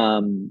 Yeah.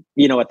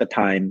 At the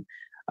time.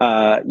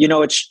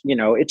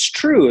 It's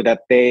true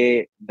that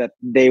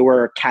they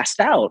were cast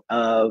out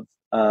of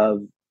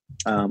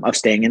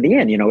staying in the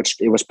inn.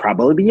 It was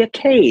probably a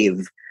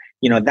cave.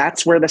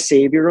 That's where the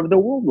Savior of the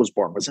world was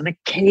born, was in a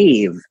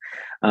cave.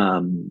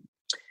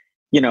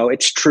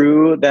 It's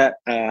true that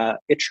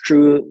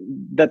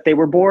they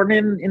were born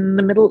in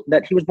the middle,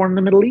 that he was born in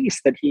the Middle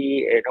East, that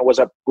he was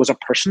a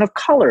person of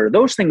color.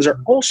 Those things are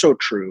also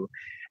true.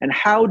 And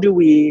how do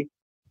we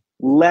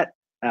let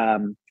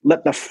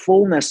the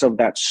fullness of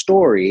that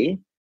story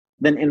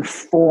then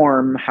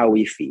inform how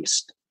we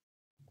feast?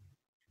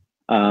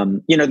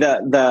 Jill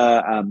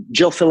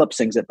Phillips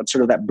sings it, but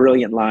sort of that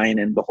brilliant line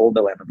in "Behold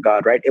the Lamb of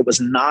God," right? It was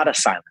not a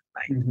silent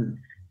night.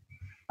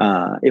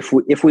 Mm-hmm.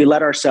 If we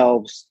let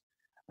ourselves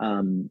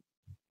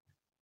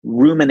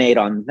ruminate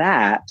on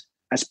that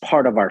as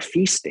part of our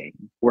feasting,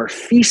 we're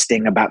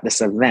feasting about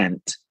this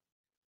event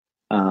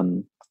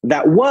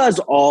that was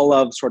all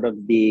of sort of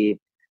the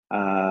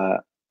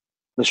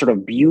sort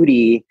of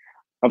beauty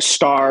of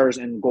stars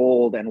and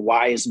gold and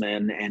wise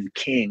men and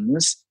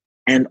kings,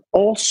 and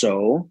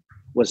also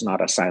was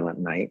not a silent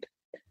night.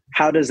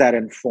 How does that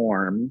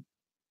inform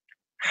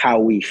how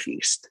we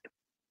feast?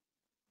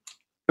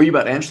 Are you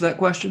about to answer that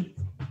question?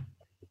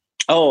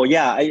 Oh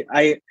yeah.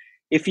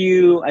 If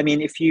you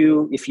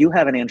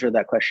haven't answered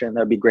that question,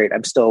 that'd be great.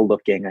 I'm still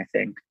looking, I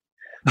think,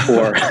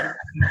 for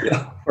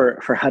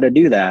for how to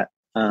do that.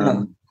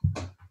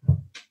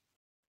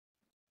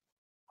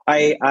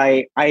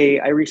 I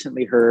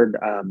recently heard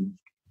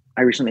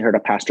a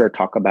pastor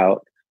talk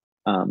about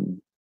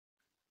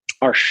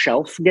our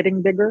shelf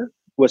getting bigger,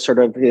 was sort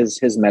of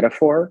his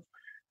metaphor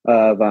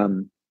of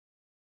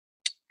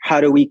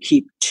how do we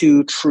keep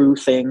two true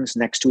things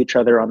next to each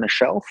other on the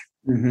shelf.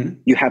 Mm-hmm.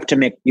 You have to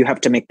make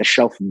the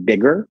shelf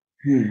bigger.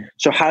 Mm.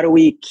 So how do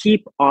we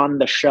keep on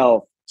the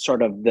shelf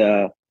sort of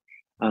the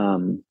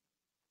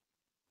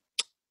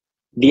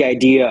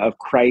idea of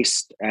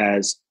Christ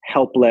as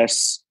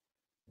helpless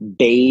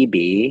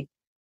baby,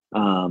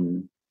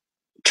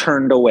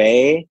 turned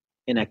away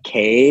in a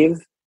cave,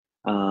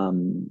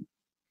 to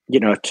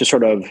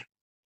sort of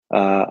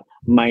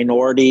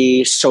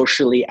minority,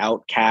 socially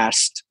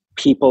outcast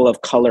people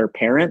of color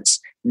parents,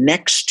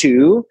 next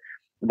to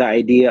the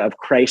idea of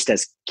Christ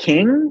as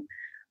king,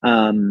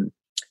 and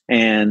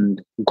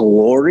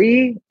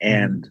glory,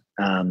 and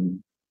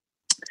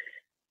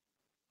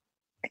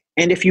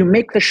if you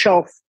make the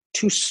shelf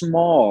too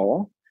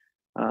small,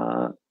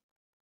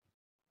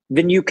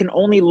 then you can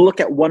only look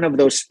at one of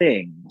those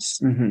things,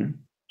 mm-hmm.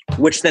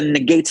 which then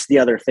negates the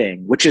other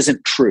thing, which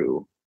isn't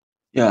true.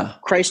 Yeah,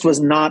 Christ was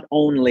not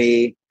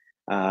only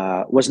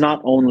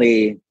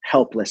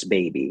helpless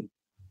baby.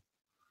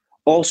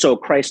 Also,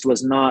 Christ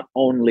was not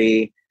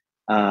only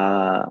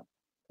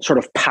sort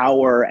of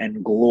power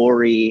and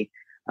glory,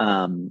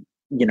 and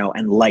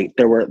light.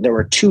 There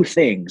were two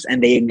things,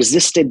 and they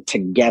existed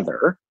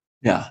together.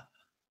 Yeah.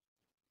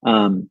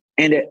 And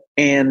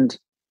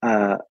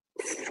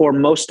for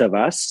most of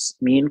us,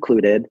 me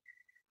included,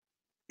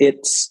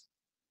 it's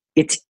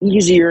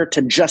easier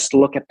to just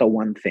look at the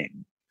one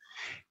thing.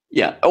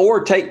 Yeah.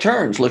 Or take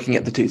turns looking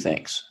at the two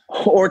things.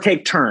 Or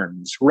take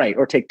turns. Right.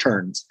 Or take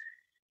turns.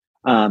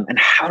 And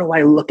how do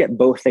I look at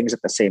both things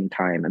at the same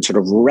time and sort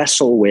of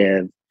wrestle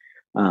with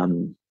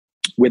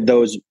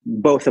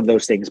both of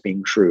those things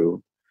being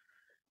true?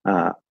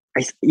 I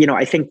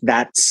think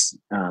that's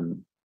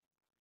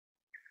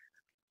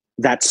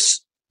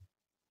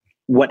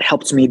what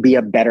helps me be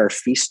a better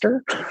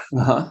feaster.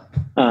 Uh-huh.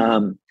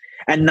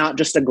 And not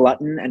just a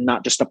glutton, and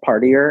not just a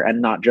partier,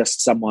 and not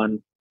just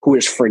someone who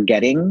is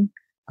forgetting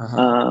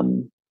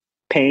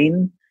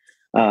pain,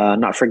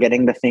 not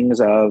forgetting the things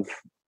of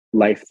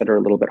life that are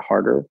a little bit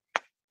harder.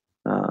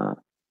 How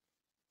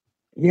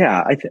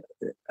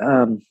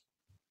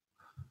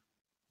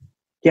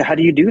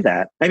do you do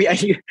that? I mean,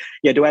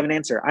 do I have an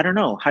answer? I don't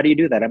know. How do you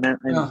do that? I'm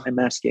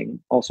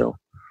asking also.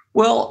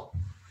 Well,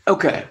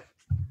 okay.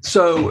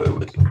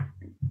 So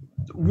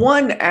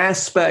one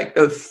aspect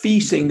of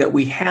feasting that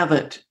we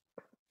haven't,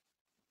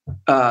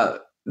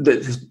 that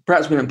has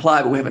perhaps been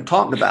implied, but we haven't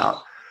talked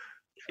about,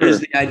 is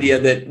the idea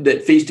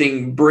that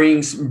feasting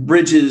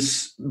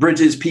bridges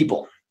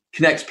people,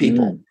 connects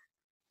people,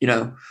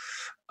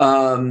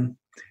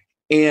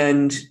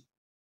 and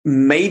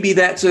maybe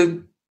that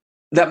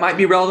might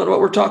be relevant to what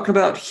we're talking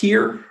about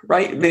here,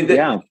 right? I mean,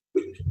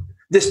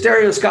 the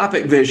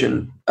stereoscopic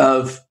vision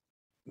of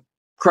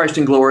Christ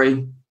in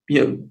glory,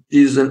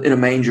 Jesus in a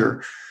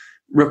manger,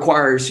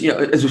 requires,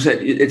 as we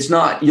said, it's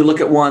not you look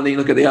at one, then you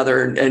look at the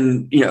other,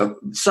 and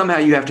somehow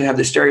you have to have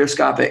the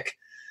stereoscopic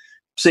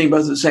seeing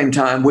both at the same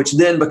time, which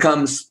then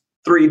becomes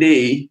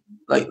 3D,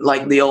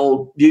 like the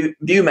old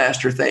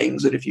Viewmaster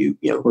things that if you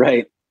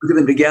right. look at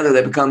them together,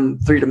 they become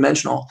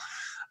three-dimensional.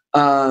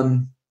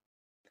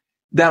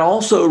 That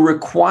also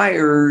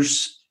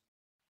requires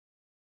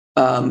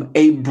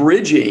a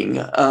bridging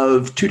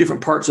of two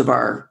different parts of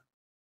our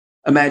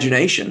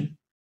imagination.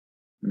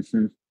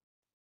 Mm-hmm.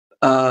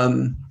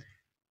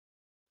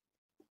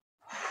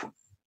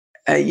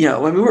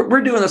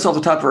 We're doing this off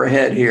the top of our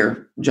head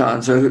here,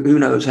 John. So who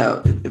knows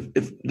how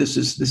if this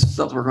is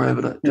something we're going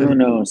to be able to. Who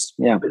knows?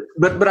 Yeah.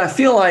 But I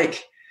feel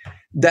like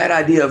that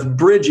idea of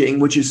bridging,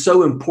 which is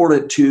so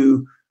important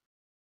to,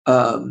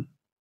 the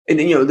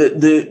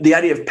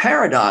idea of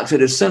paradox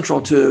that is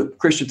central to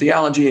Christian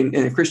theology and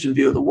a Christian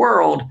view of the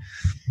world,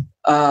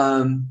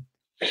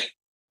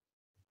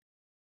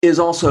 is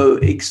also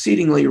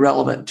exceedingly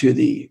relevant to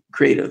the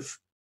creative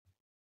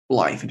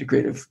life and to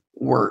creative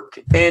work,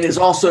 and is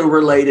also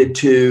related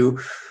to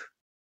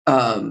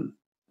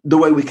the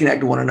way we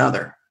connect to one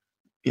another,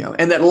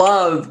 and that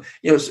love,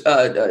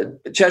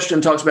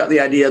 Chesterton talks about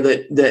the idea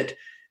that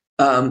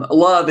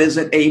love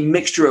isn't a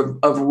mixture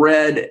of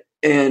red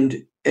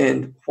and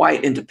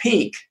white into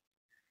pink,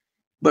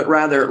 but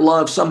rather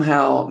love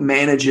somehow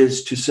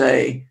manages to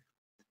say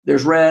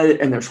there's red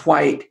and there's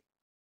white,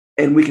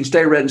 and we can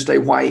stay red and stay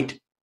white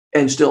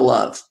and still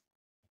love.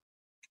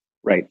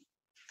 Right.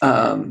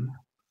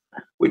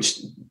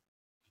 Which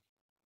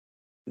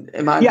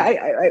am I?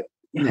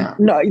 Yeah.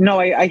 No,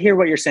 I hear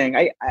what you're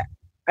saying.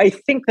 I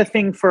think the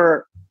thing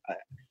for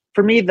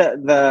me,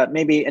 the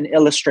maybe an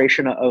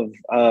illustration of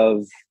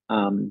all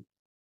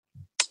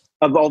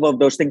of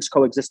those things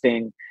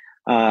coexisting,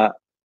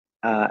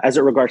 as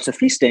it regards to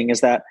feasting,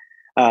 is that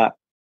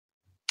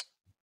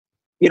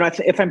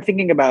if I'm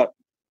thinking about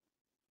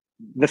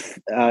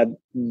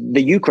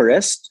the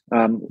Eucharist,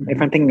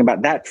 if I'm thinking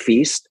about that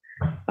feast,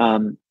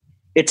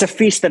 it's a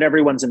feast that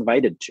everyone's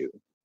invited to.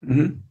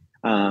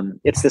 Mm-hmm.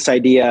 It's this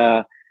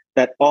idea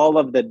that all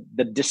of the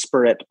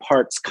disparate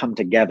parts come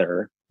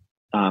together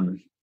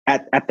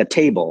at the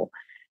table.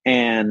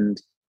 And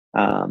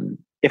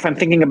if I'm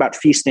thinking about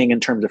feasting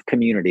in terms of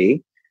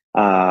community,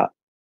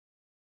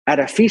 at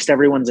a feast,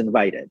 everyone's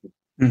invited,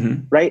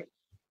 mm-hmm. right?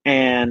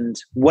 And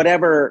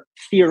whatever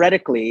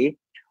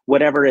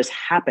is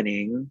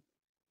happening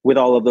with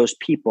all of those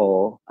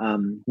people,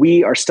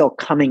 we are still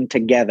coming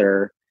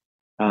together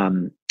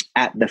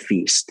at the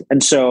feast.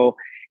 And so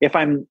if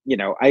I'm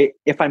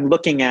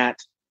looking at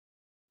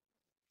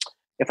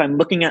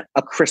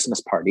a Christmas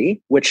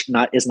party, which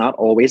is not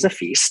always a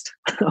feast,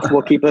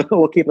 we'll keep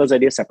those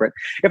ideas separate.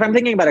 If I'm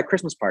thinking about a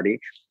Christmas party,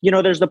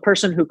 there's the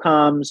person who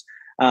comes,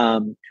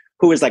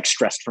 who is like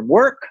stressed from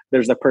work.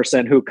 There's the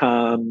person who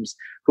comes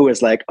who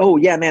is like, oh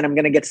yeah, man, I'm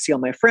going to get to see all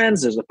my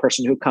friends. There's the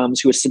person who comes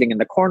who is sitting in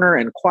the corner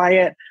and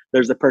quiet.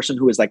 There's the person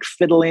who is like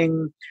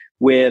fiddling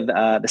with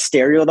the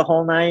stereo the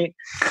whole night.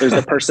 There's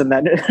the person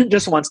that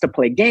just wants to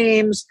play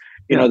games.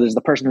 There's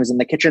the person who's in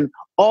the kitchen.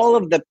 All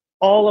of the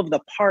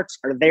parts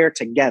are there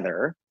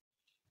together,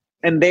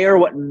 and they are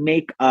what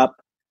make up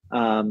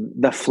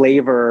the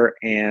flavor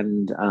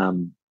and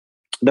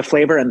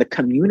the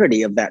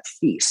community of that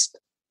feast,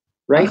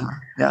 right?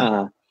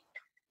 Yeah.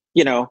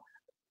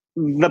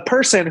 the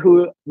person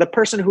who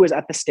is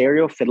at the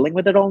stereo fiddling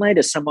with it all night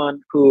is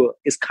someone who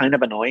is kind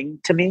of annoying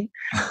to me.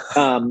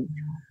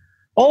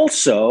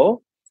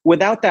 Also,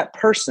 without that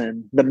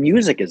person, the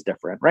music is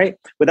different, right?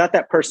 Without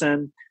that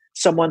person,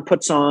 someone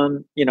puts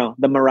on,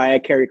 the Mariah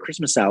Carey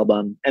Christmas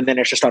album, and then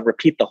it's just on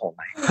repeat the whole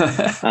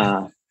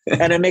night,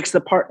 and it makes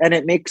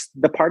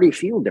the party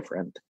feel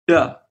different.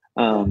 Yeah.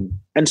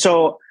 And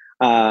so,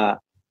 and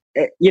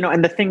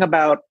the thing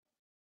about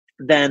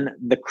then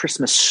the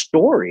Christmas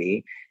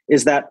story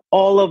is that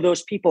all of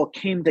those people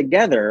came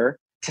together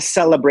to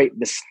celebrate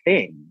this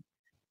thing,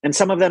 and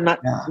some of them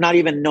not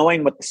even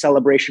knowing what the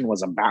celebration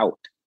was about.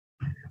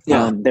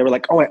 Yeah. They were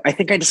like, "Oh, I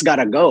think I just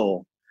gotta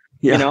go."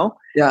 Yeah.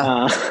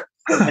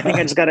 I think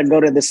I just gotta go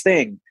to this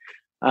thing.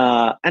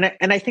 And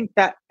I think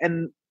that,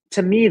 and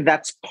to me,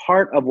 that's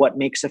part of what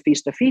makes a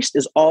feast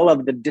is all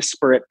of the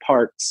disparate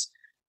parts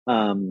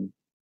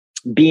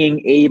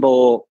being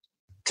able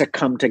to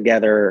come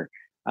together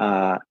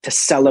to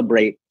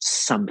celebrate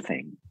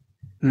something.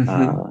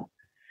 Mm-hmm.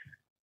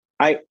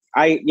 I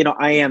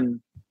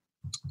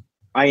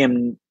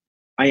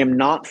am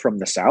not from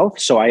the South,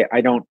 so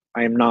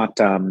I'm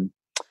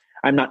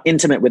not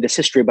intimate with this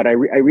history, but I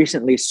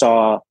recently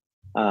saw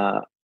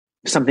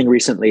something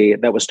recently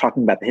that was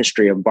talking about the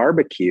history of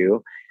barbecue.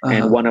 Uh-huh.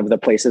 And one of the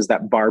places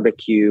that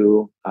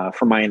barbecue,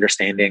 from my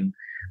understanding,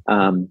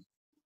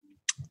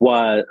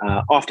 was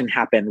often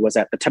happened was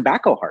at the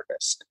tobacco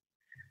harvest.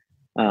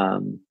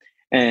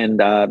 And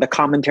the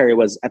commentary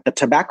was, at the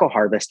tobacco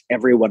harvest,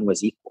 everyone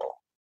was equal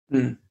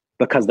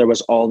because there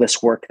was all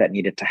this work that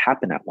needed to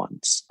happen at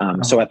once.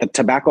 So at the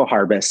tobacco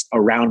harvest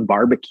around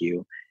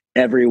barbecue,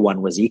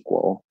 everyone was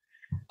equal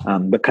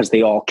because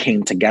they all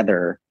came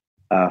together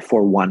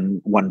for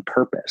one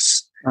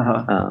purpose.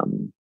 Uh-huh.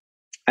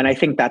 And I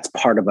think that's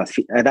part of a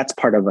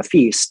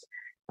feast,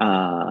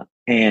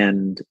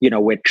 and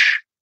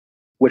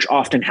which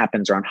often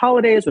happens around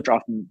holidays, which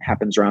often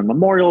happens around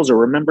memorials or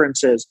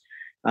remembrances.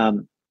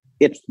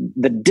 It's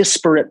the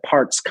disparate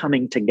parts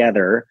coming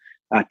together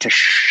to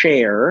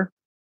share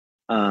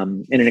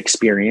in an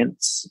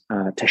experience,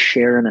 to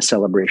share in a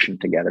celebration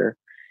together.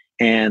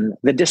 And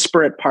the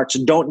disparate parts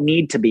don't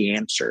need to be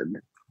answered.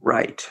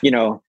 Right.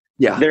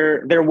 Yeah.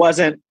 There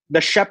wasn't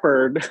the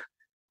shepherd,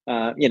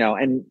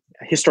 and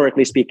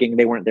historically speaking,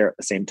 they weren't there at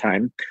the same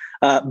time.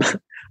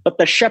 But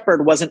the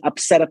shepherd wasn't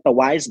upset at the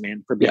wise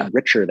man for being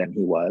richer than he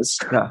was.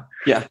 Yeah.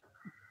 Yeah.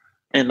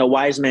 And the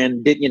wise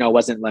man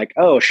wasn't like,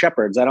 oh,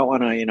 shepherds, I don't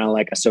want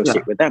to,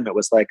 associate with them. It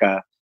was like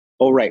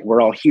oh, right,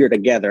 we're all here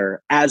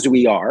together as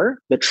we are,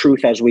 the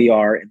truth as we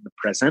are in the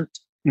present,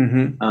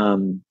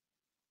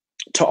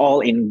 to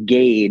all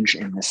engage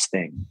in this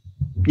thing.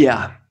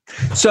 Yeah.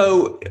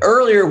 So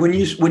earlier when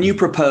you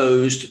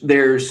proposed,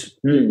 there's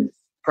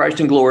Christ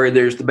in glory,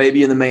 there's the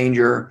baby in the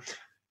manger,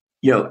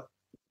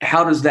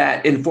 how does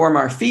that inform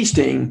our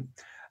feasting?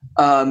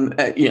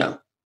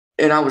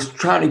 And I was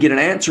trying to get an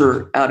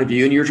answer out of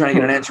you, and you're trying to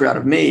get an answer out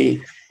of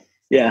me.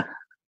 Yeah.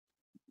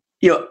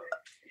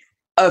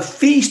 A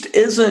feast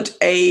isn't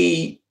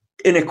an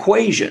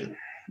equation.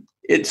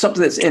 It's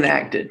something that's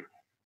enacted.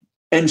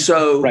 And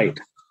so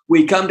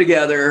we come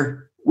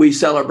together, we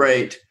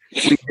celebrate,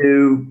 we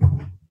do,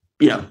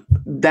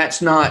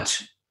 that's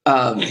not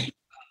the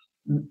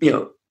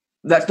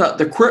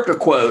crypto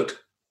quote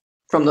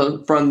from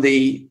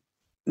the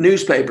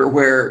newspaper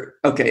where,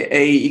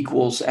 A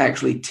equals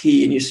actually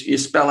T, and you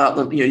spell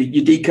out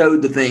you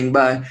decode the thing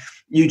by,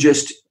 you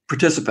just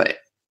participate.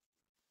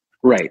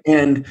 Right.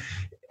 And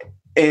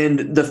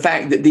the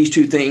fact that these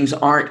two things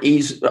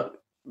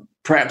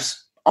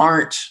perhaps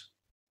aren't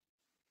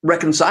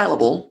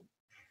reconcilable,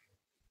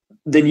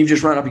 then you've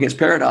just run up against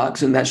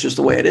paradox, and that's just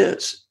the way it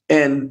is.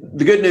 And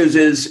the good news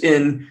is,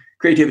 in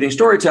creativity and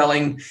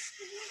storytelling,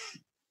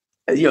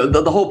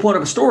 the whole point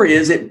of a story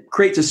is it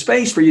creates a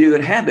space for you to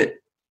inhabit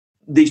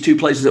these two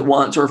places at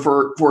once, or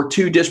for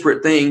two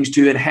disparate things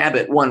to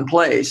inhabit one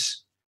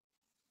place.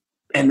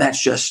 And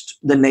that's just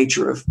the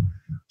nature of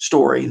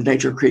story, the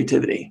nature of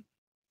creativity.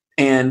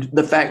 And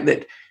the fact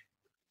that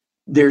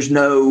there's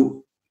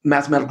no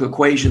mathematical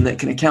equation that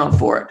can account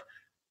for it,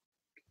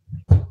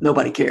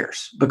 nobody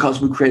cares,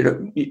 because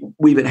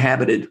we've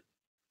inhabited,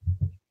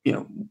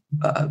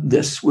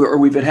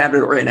 we've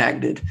inhabited or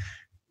enacted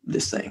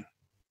this thing.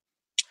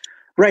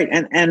 Right.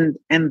 And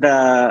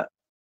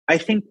I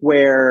think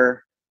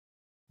where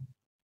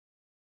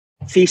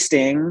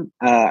feasting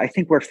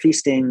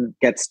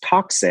gets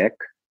toxic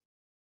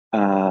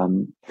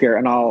here,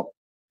 and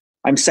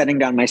I'm setting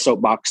down my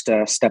soapbox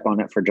to step on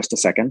it for just a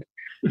second.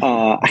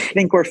 I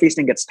think where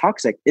feasting gets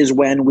toxic is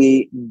when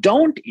we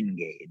don't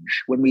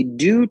engage, when we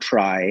do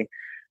try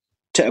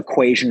to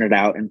equation it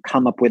out and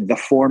come up with the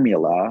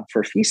formula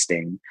for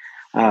feasting.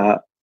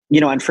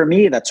 And for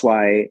me, that's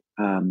why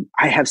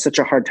I have such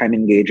a hard time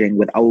engaging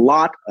with a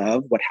lot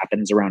of what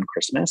happens around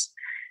Christmas,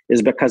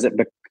 is because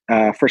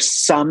for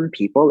some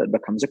people, it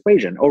becomes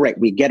equation. Oh, right,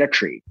 we get a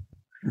tree.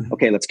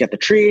 Okay, let's get the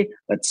tree.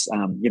 Let's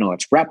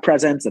wrap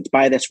presents. Let's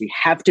buy this. We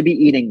have to be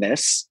eating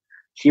this.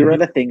 Here are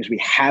the things we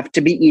have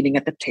to be eating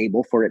at the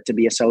table for it to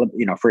be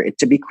for it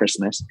to be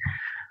Christmas.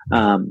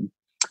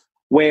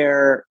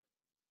 where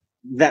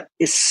that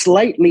is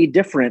slightly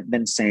different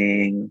than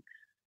saying,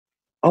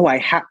 oh, I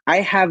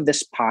have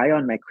this pie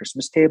on my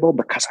Christmas table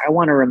because I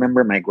want to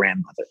remember my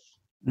grandmother.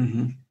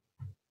 Mm-hmm.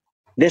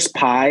 This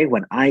pie,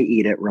 when I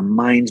eat it,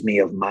 reminds me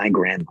of my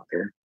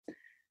grandmother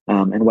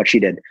and what she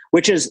did,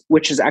 which is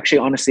actually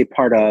honestly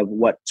part of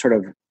what sort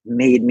of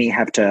made me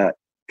have to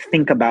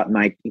think about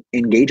my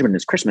engagement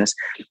as Christmas,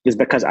 is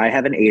because I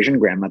have an Asian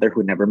grandmother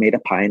who never made a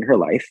pie in her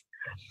life.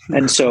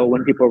 And so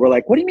when people were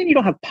like, what do you mean you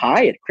don't have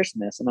pie at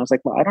Christmas? And I was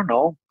like, well, I don't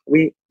know.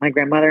 My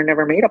grandmother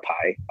never made a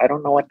pie. I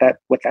don't know what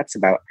that's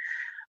about.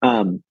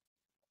 And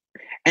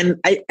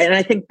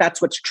I think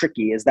that's what's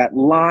tricky, is that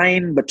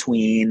line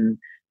between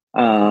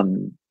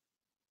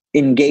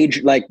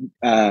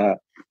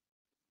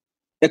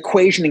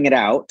equationing it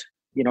out,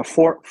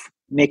 for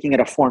making it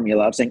a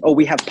formula of saying, oh,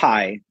 we have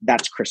pie,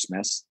 that's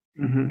Christmas.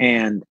 Mm-hmm.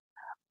 And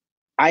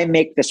I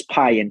make this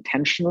pie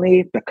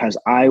intentionally because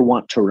I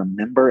want to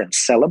remember and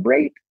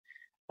celebrate.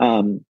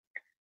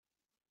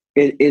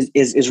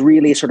 Is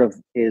really sort of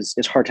is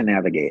hard to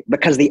navigate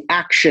because the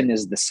action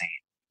is the same.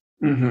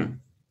 Mm-hmm.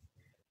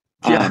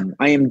 Yeah.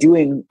 I am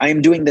doing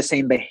the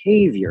same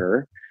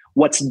behavior.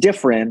 What's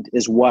different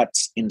is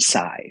what's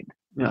inside.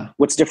 Yeah.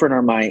 What's different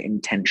are my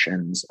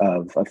intentions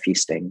of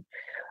feasting.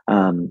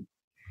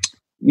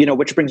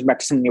 Which brings back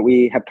to something that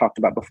we have talked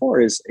about before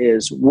is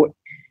what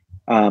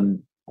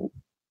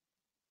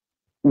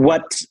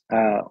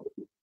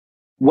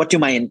do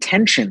my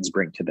intentions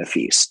bring to the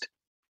feast?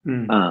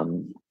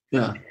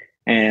 Yeah.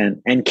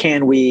 And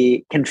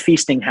can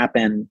feasting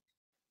happen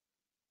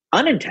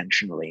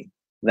unintentionally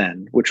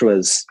then, which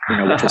was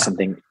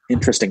something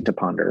interesting to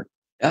ponder.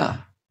 Yeah.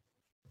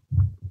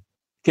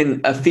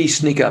 Can a feast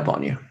sneak up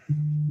on you?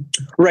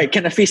 Right.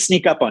 Can a feast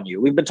sneak up on you?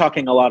 We've been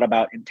talking a lot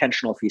about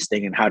intentional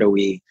feasting and how do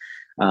we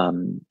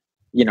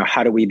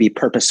be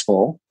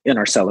purposeful in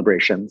our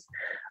celebrations?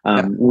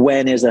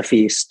 When is a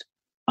feast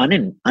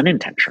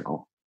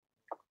unintentional?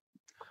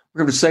 We're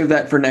going to save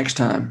that for next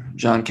time,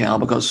 John Cal,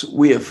 because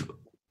we have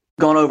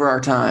gone over our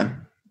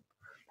time.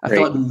 I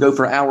feel like we can go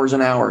for hours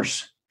and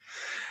hours.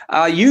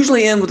 I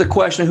usually end with a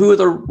question, who are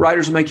the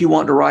writers that make you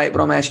want to write?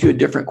 But I'm going to ask you a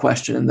different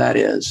question, and that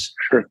is,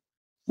 sure.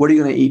 What are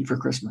you going to eat for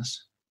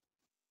Christmas?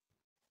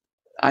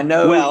 I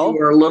know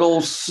you're a little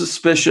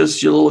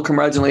suspicious, you're a little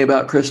curmudgeonly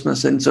about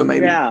Christmas, and so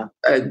maybe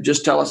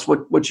just tell us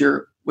what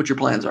your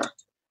plans are.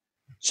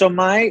 So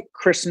my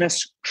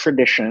Christmas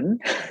tradition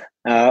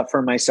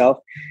for myself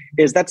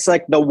is that's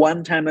like the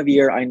one time of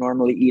year I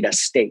normally eat a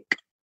steak.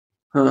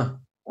 Huh.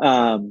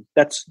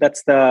 That's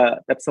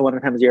the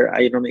one time of year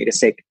I normally eat a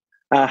steak.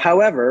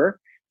 However,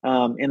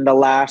 in the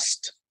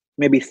last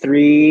maybe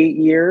 3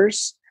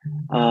 years,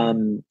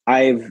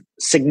 I've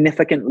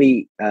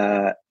significantly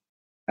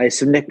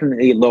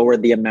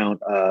lowered the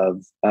amount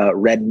of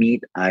red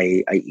meat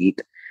I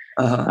eat.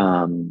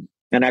 Uh-huh.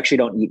 And actually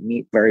don't eat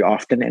meat very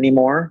often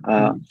anymore.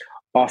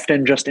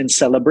 Often just in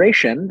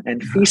celebration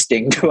and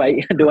feasting do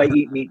I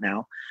eat meat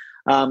now.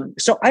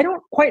 So I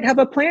don't quite have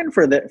a plan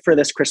for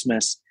this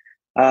Christmas.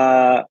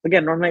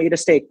 Again, normally I eat a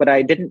steak, but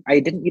I didn't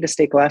eat a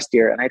steak last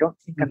year, and I don't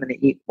think I'm going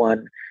to eat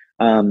one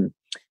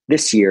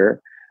this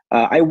year.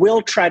 I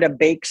will try to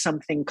bake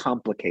something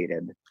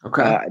complicated.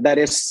 Okay. That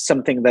is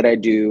something that I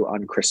do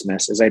on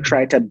Christmas, is I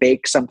try to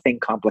bake something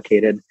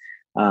complicated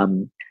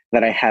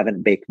that I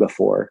haven't baked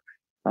before.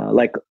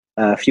 Like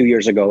a few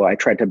years ago, I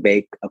tried to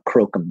bake a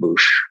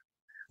croquembouche,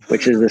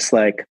 which is this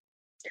like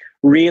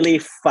really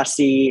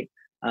fussy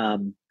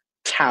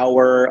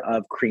tower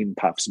of cream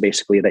puffs,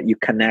 basically, that you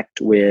connect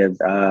with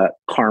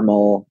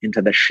caramel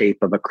into the shape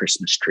of a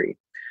Christmas tree.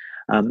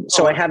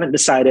 So I haven't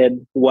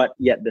decided what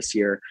yet this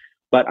year,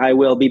 but I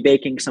will be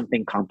baking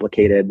something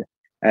complicated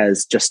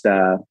as just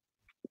a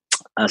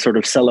sort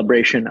of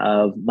celebration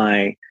of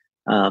my,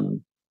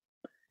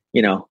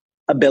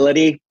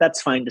 ability.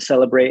 That's fine to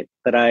celebrate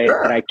that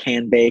I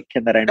can bake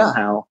and that I know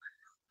how,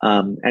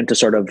 and to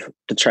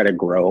try to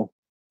grow,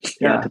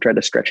 to try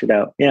to stretch it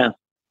out. Yeah.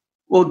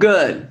 Well,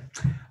 good.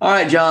 All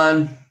right,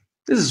 John,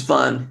 this is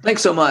fun.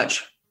 Thanks so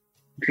much.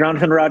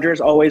 Jonathan Rogers,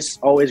 always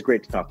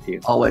great to talk to you.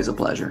 Always a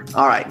pleasure.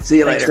 All right. See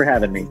you later. Thanks for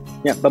having me.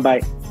 Yeah.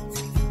 Bye-bye.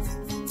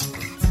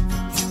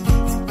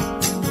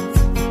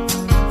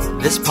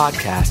 This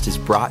podcast is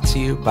brought to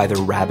you by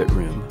The Rabbit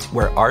Room,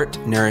 where art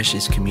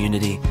nourishes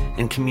community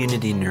and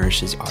community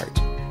nourishes art.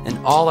 And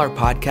all our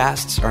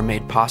podcasts are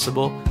made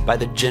possible by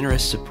the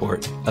generous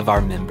support of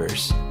our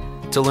members.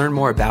 To learn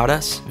more about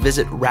us,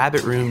 visit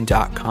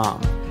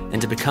rabbitroom.com.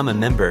 And to become a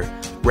member,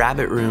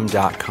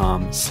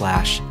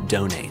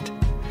 rabbitroom.com/donate.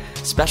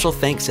 Special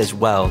thanks as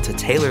well to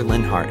Taylor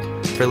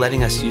Linhart for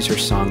letting us use her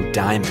song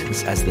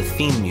Diamonds as the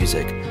theme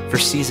music for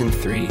Season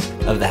 3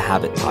 of the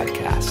Habit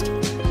Podcast.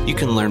 You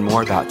can learn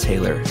more about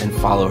Taylor and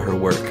follow her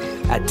work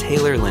at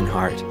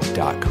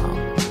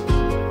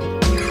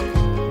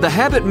taylorlinhart.com. The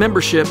Habit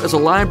membership is a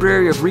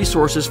library of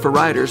resources for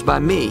writers by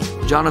me,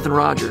 Jonathan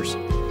Rogers.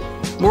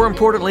 More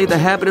importantly, The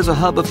Habit is a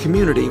hub of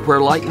community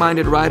where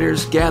like-minded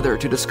writers gather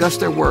to discuss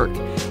their work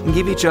and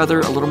give each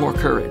other a little more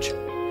courage.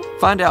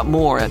 Find out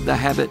more at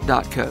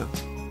thehabit.co.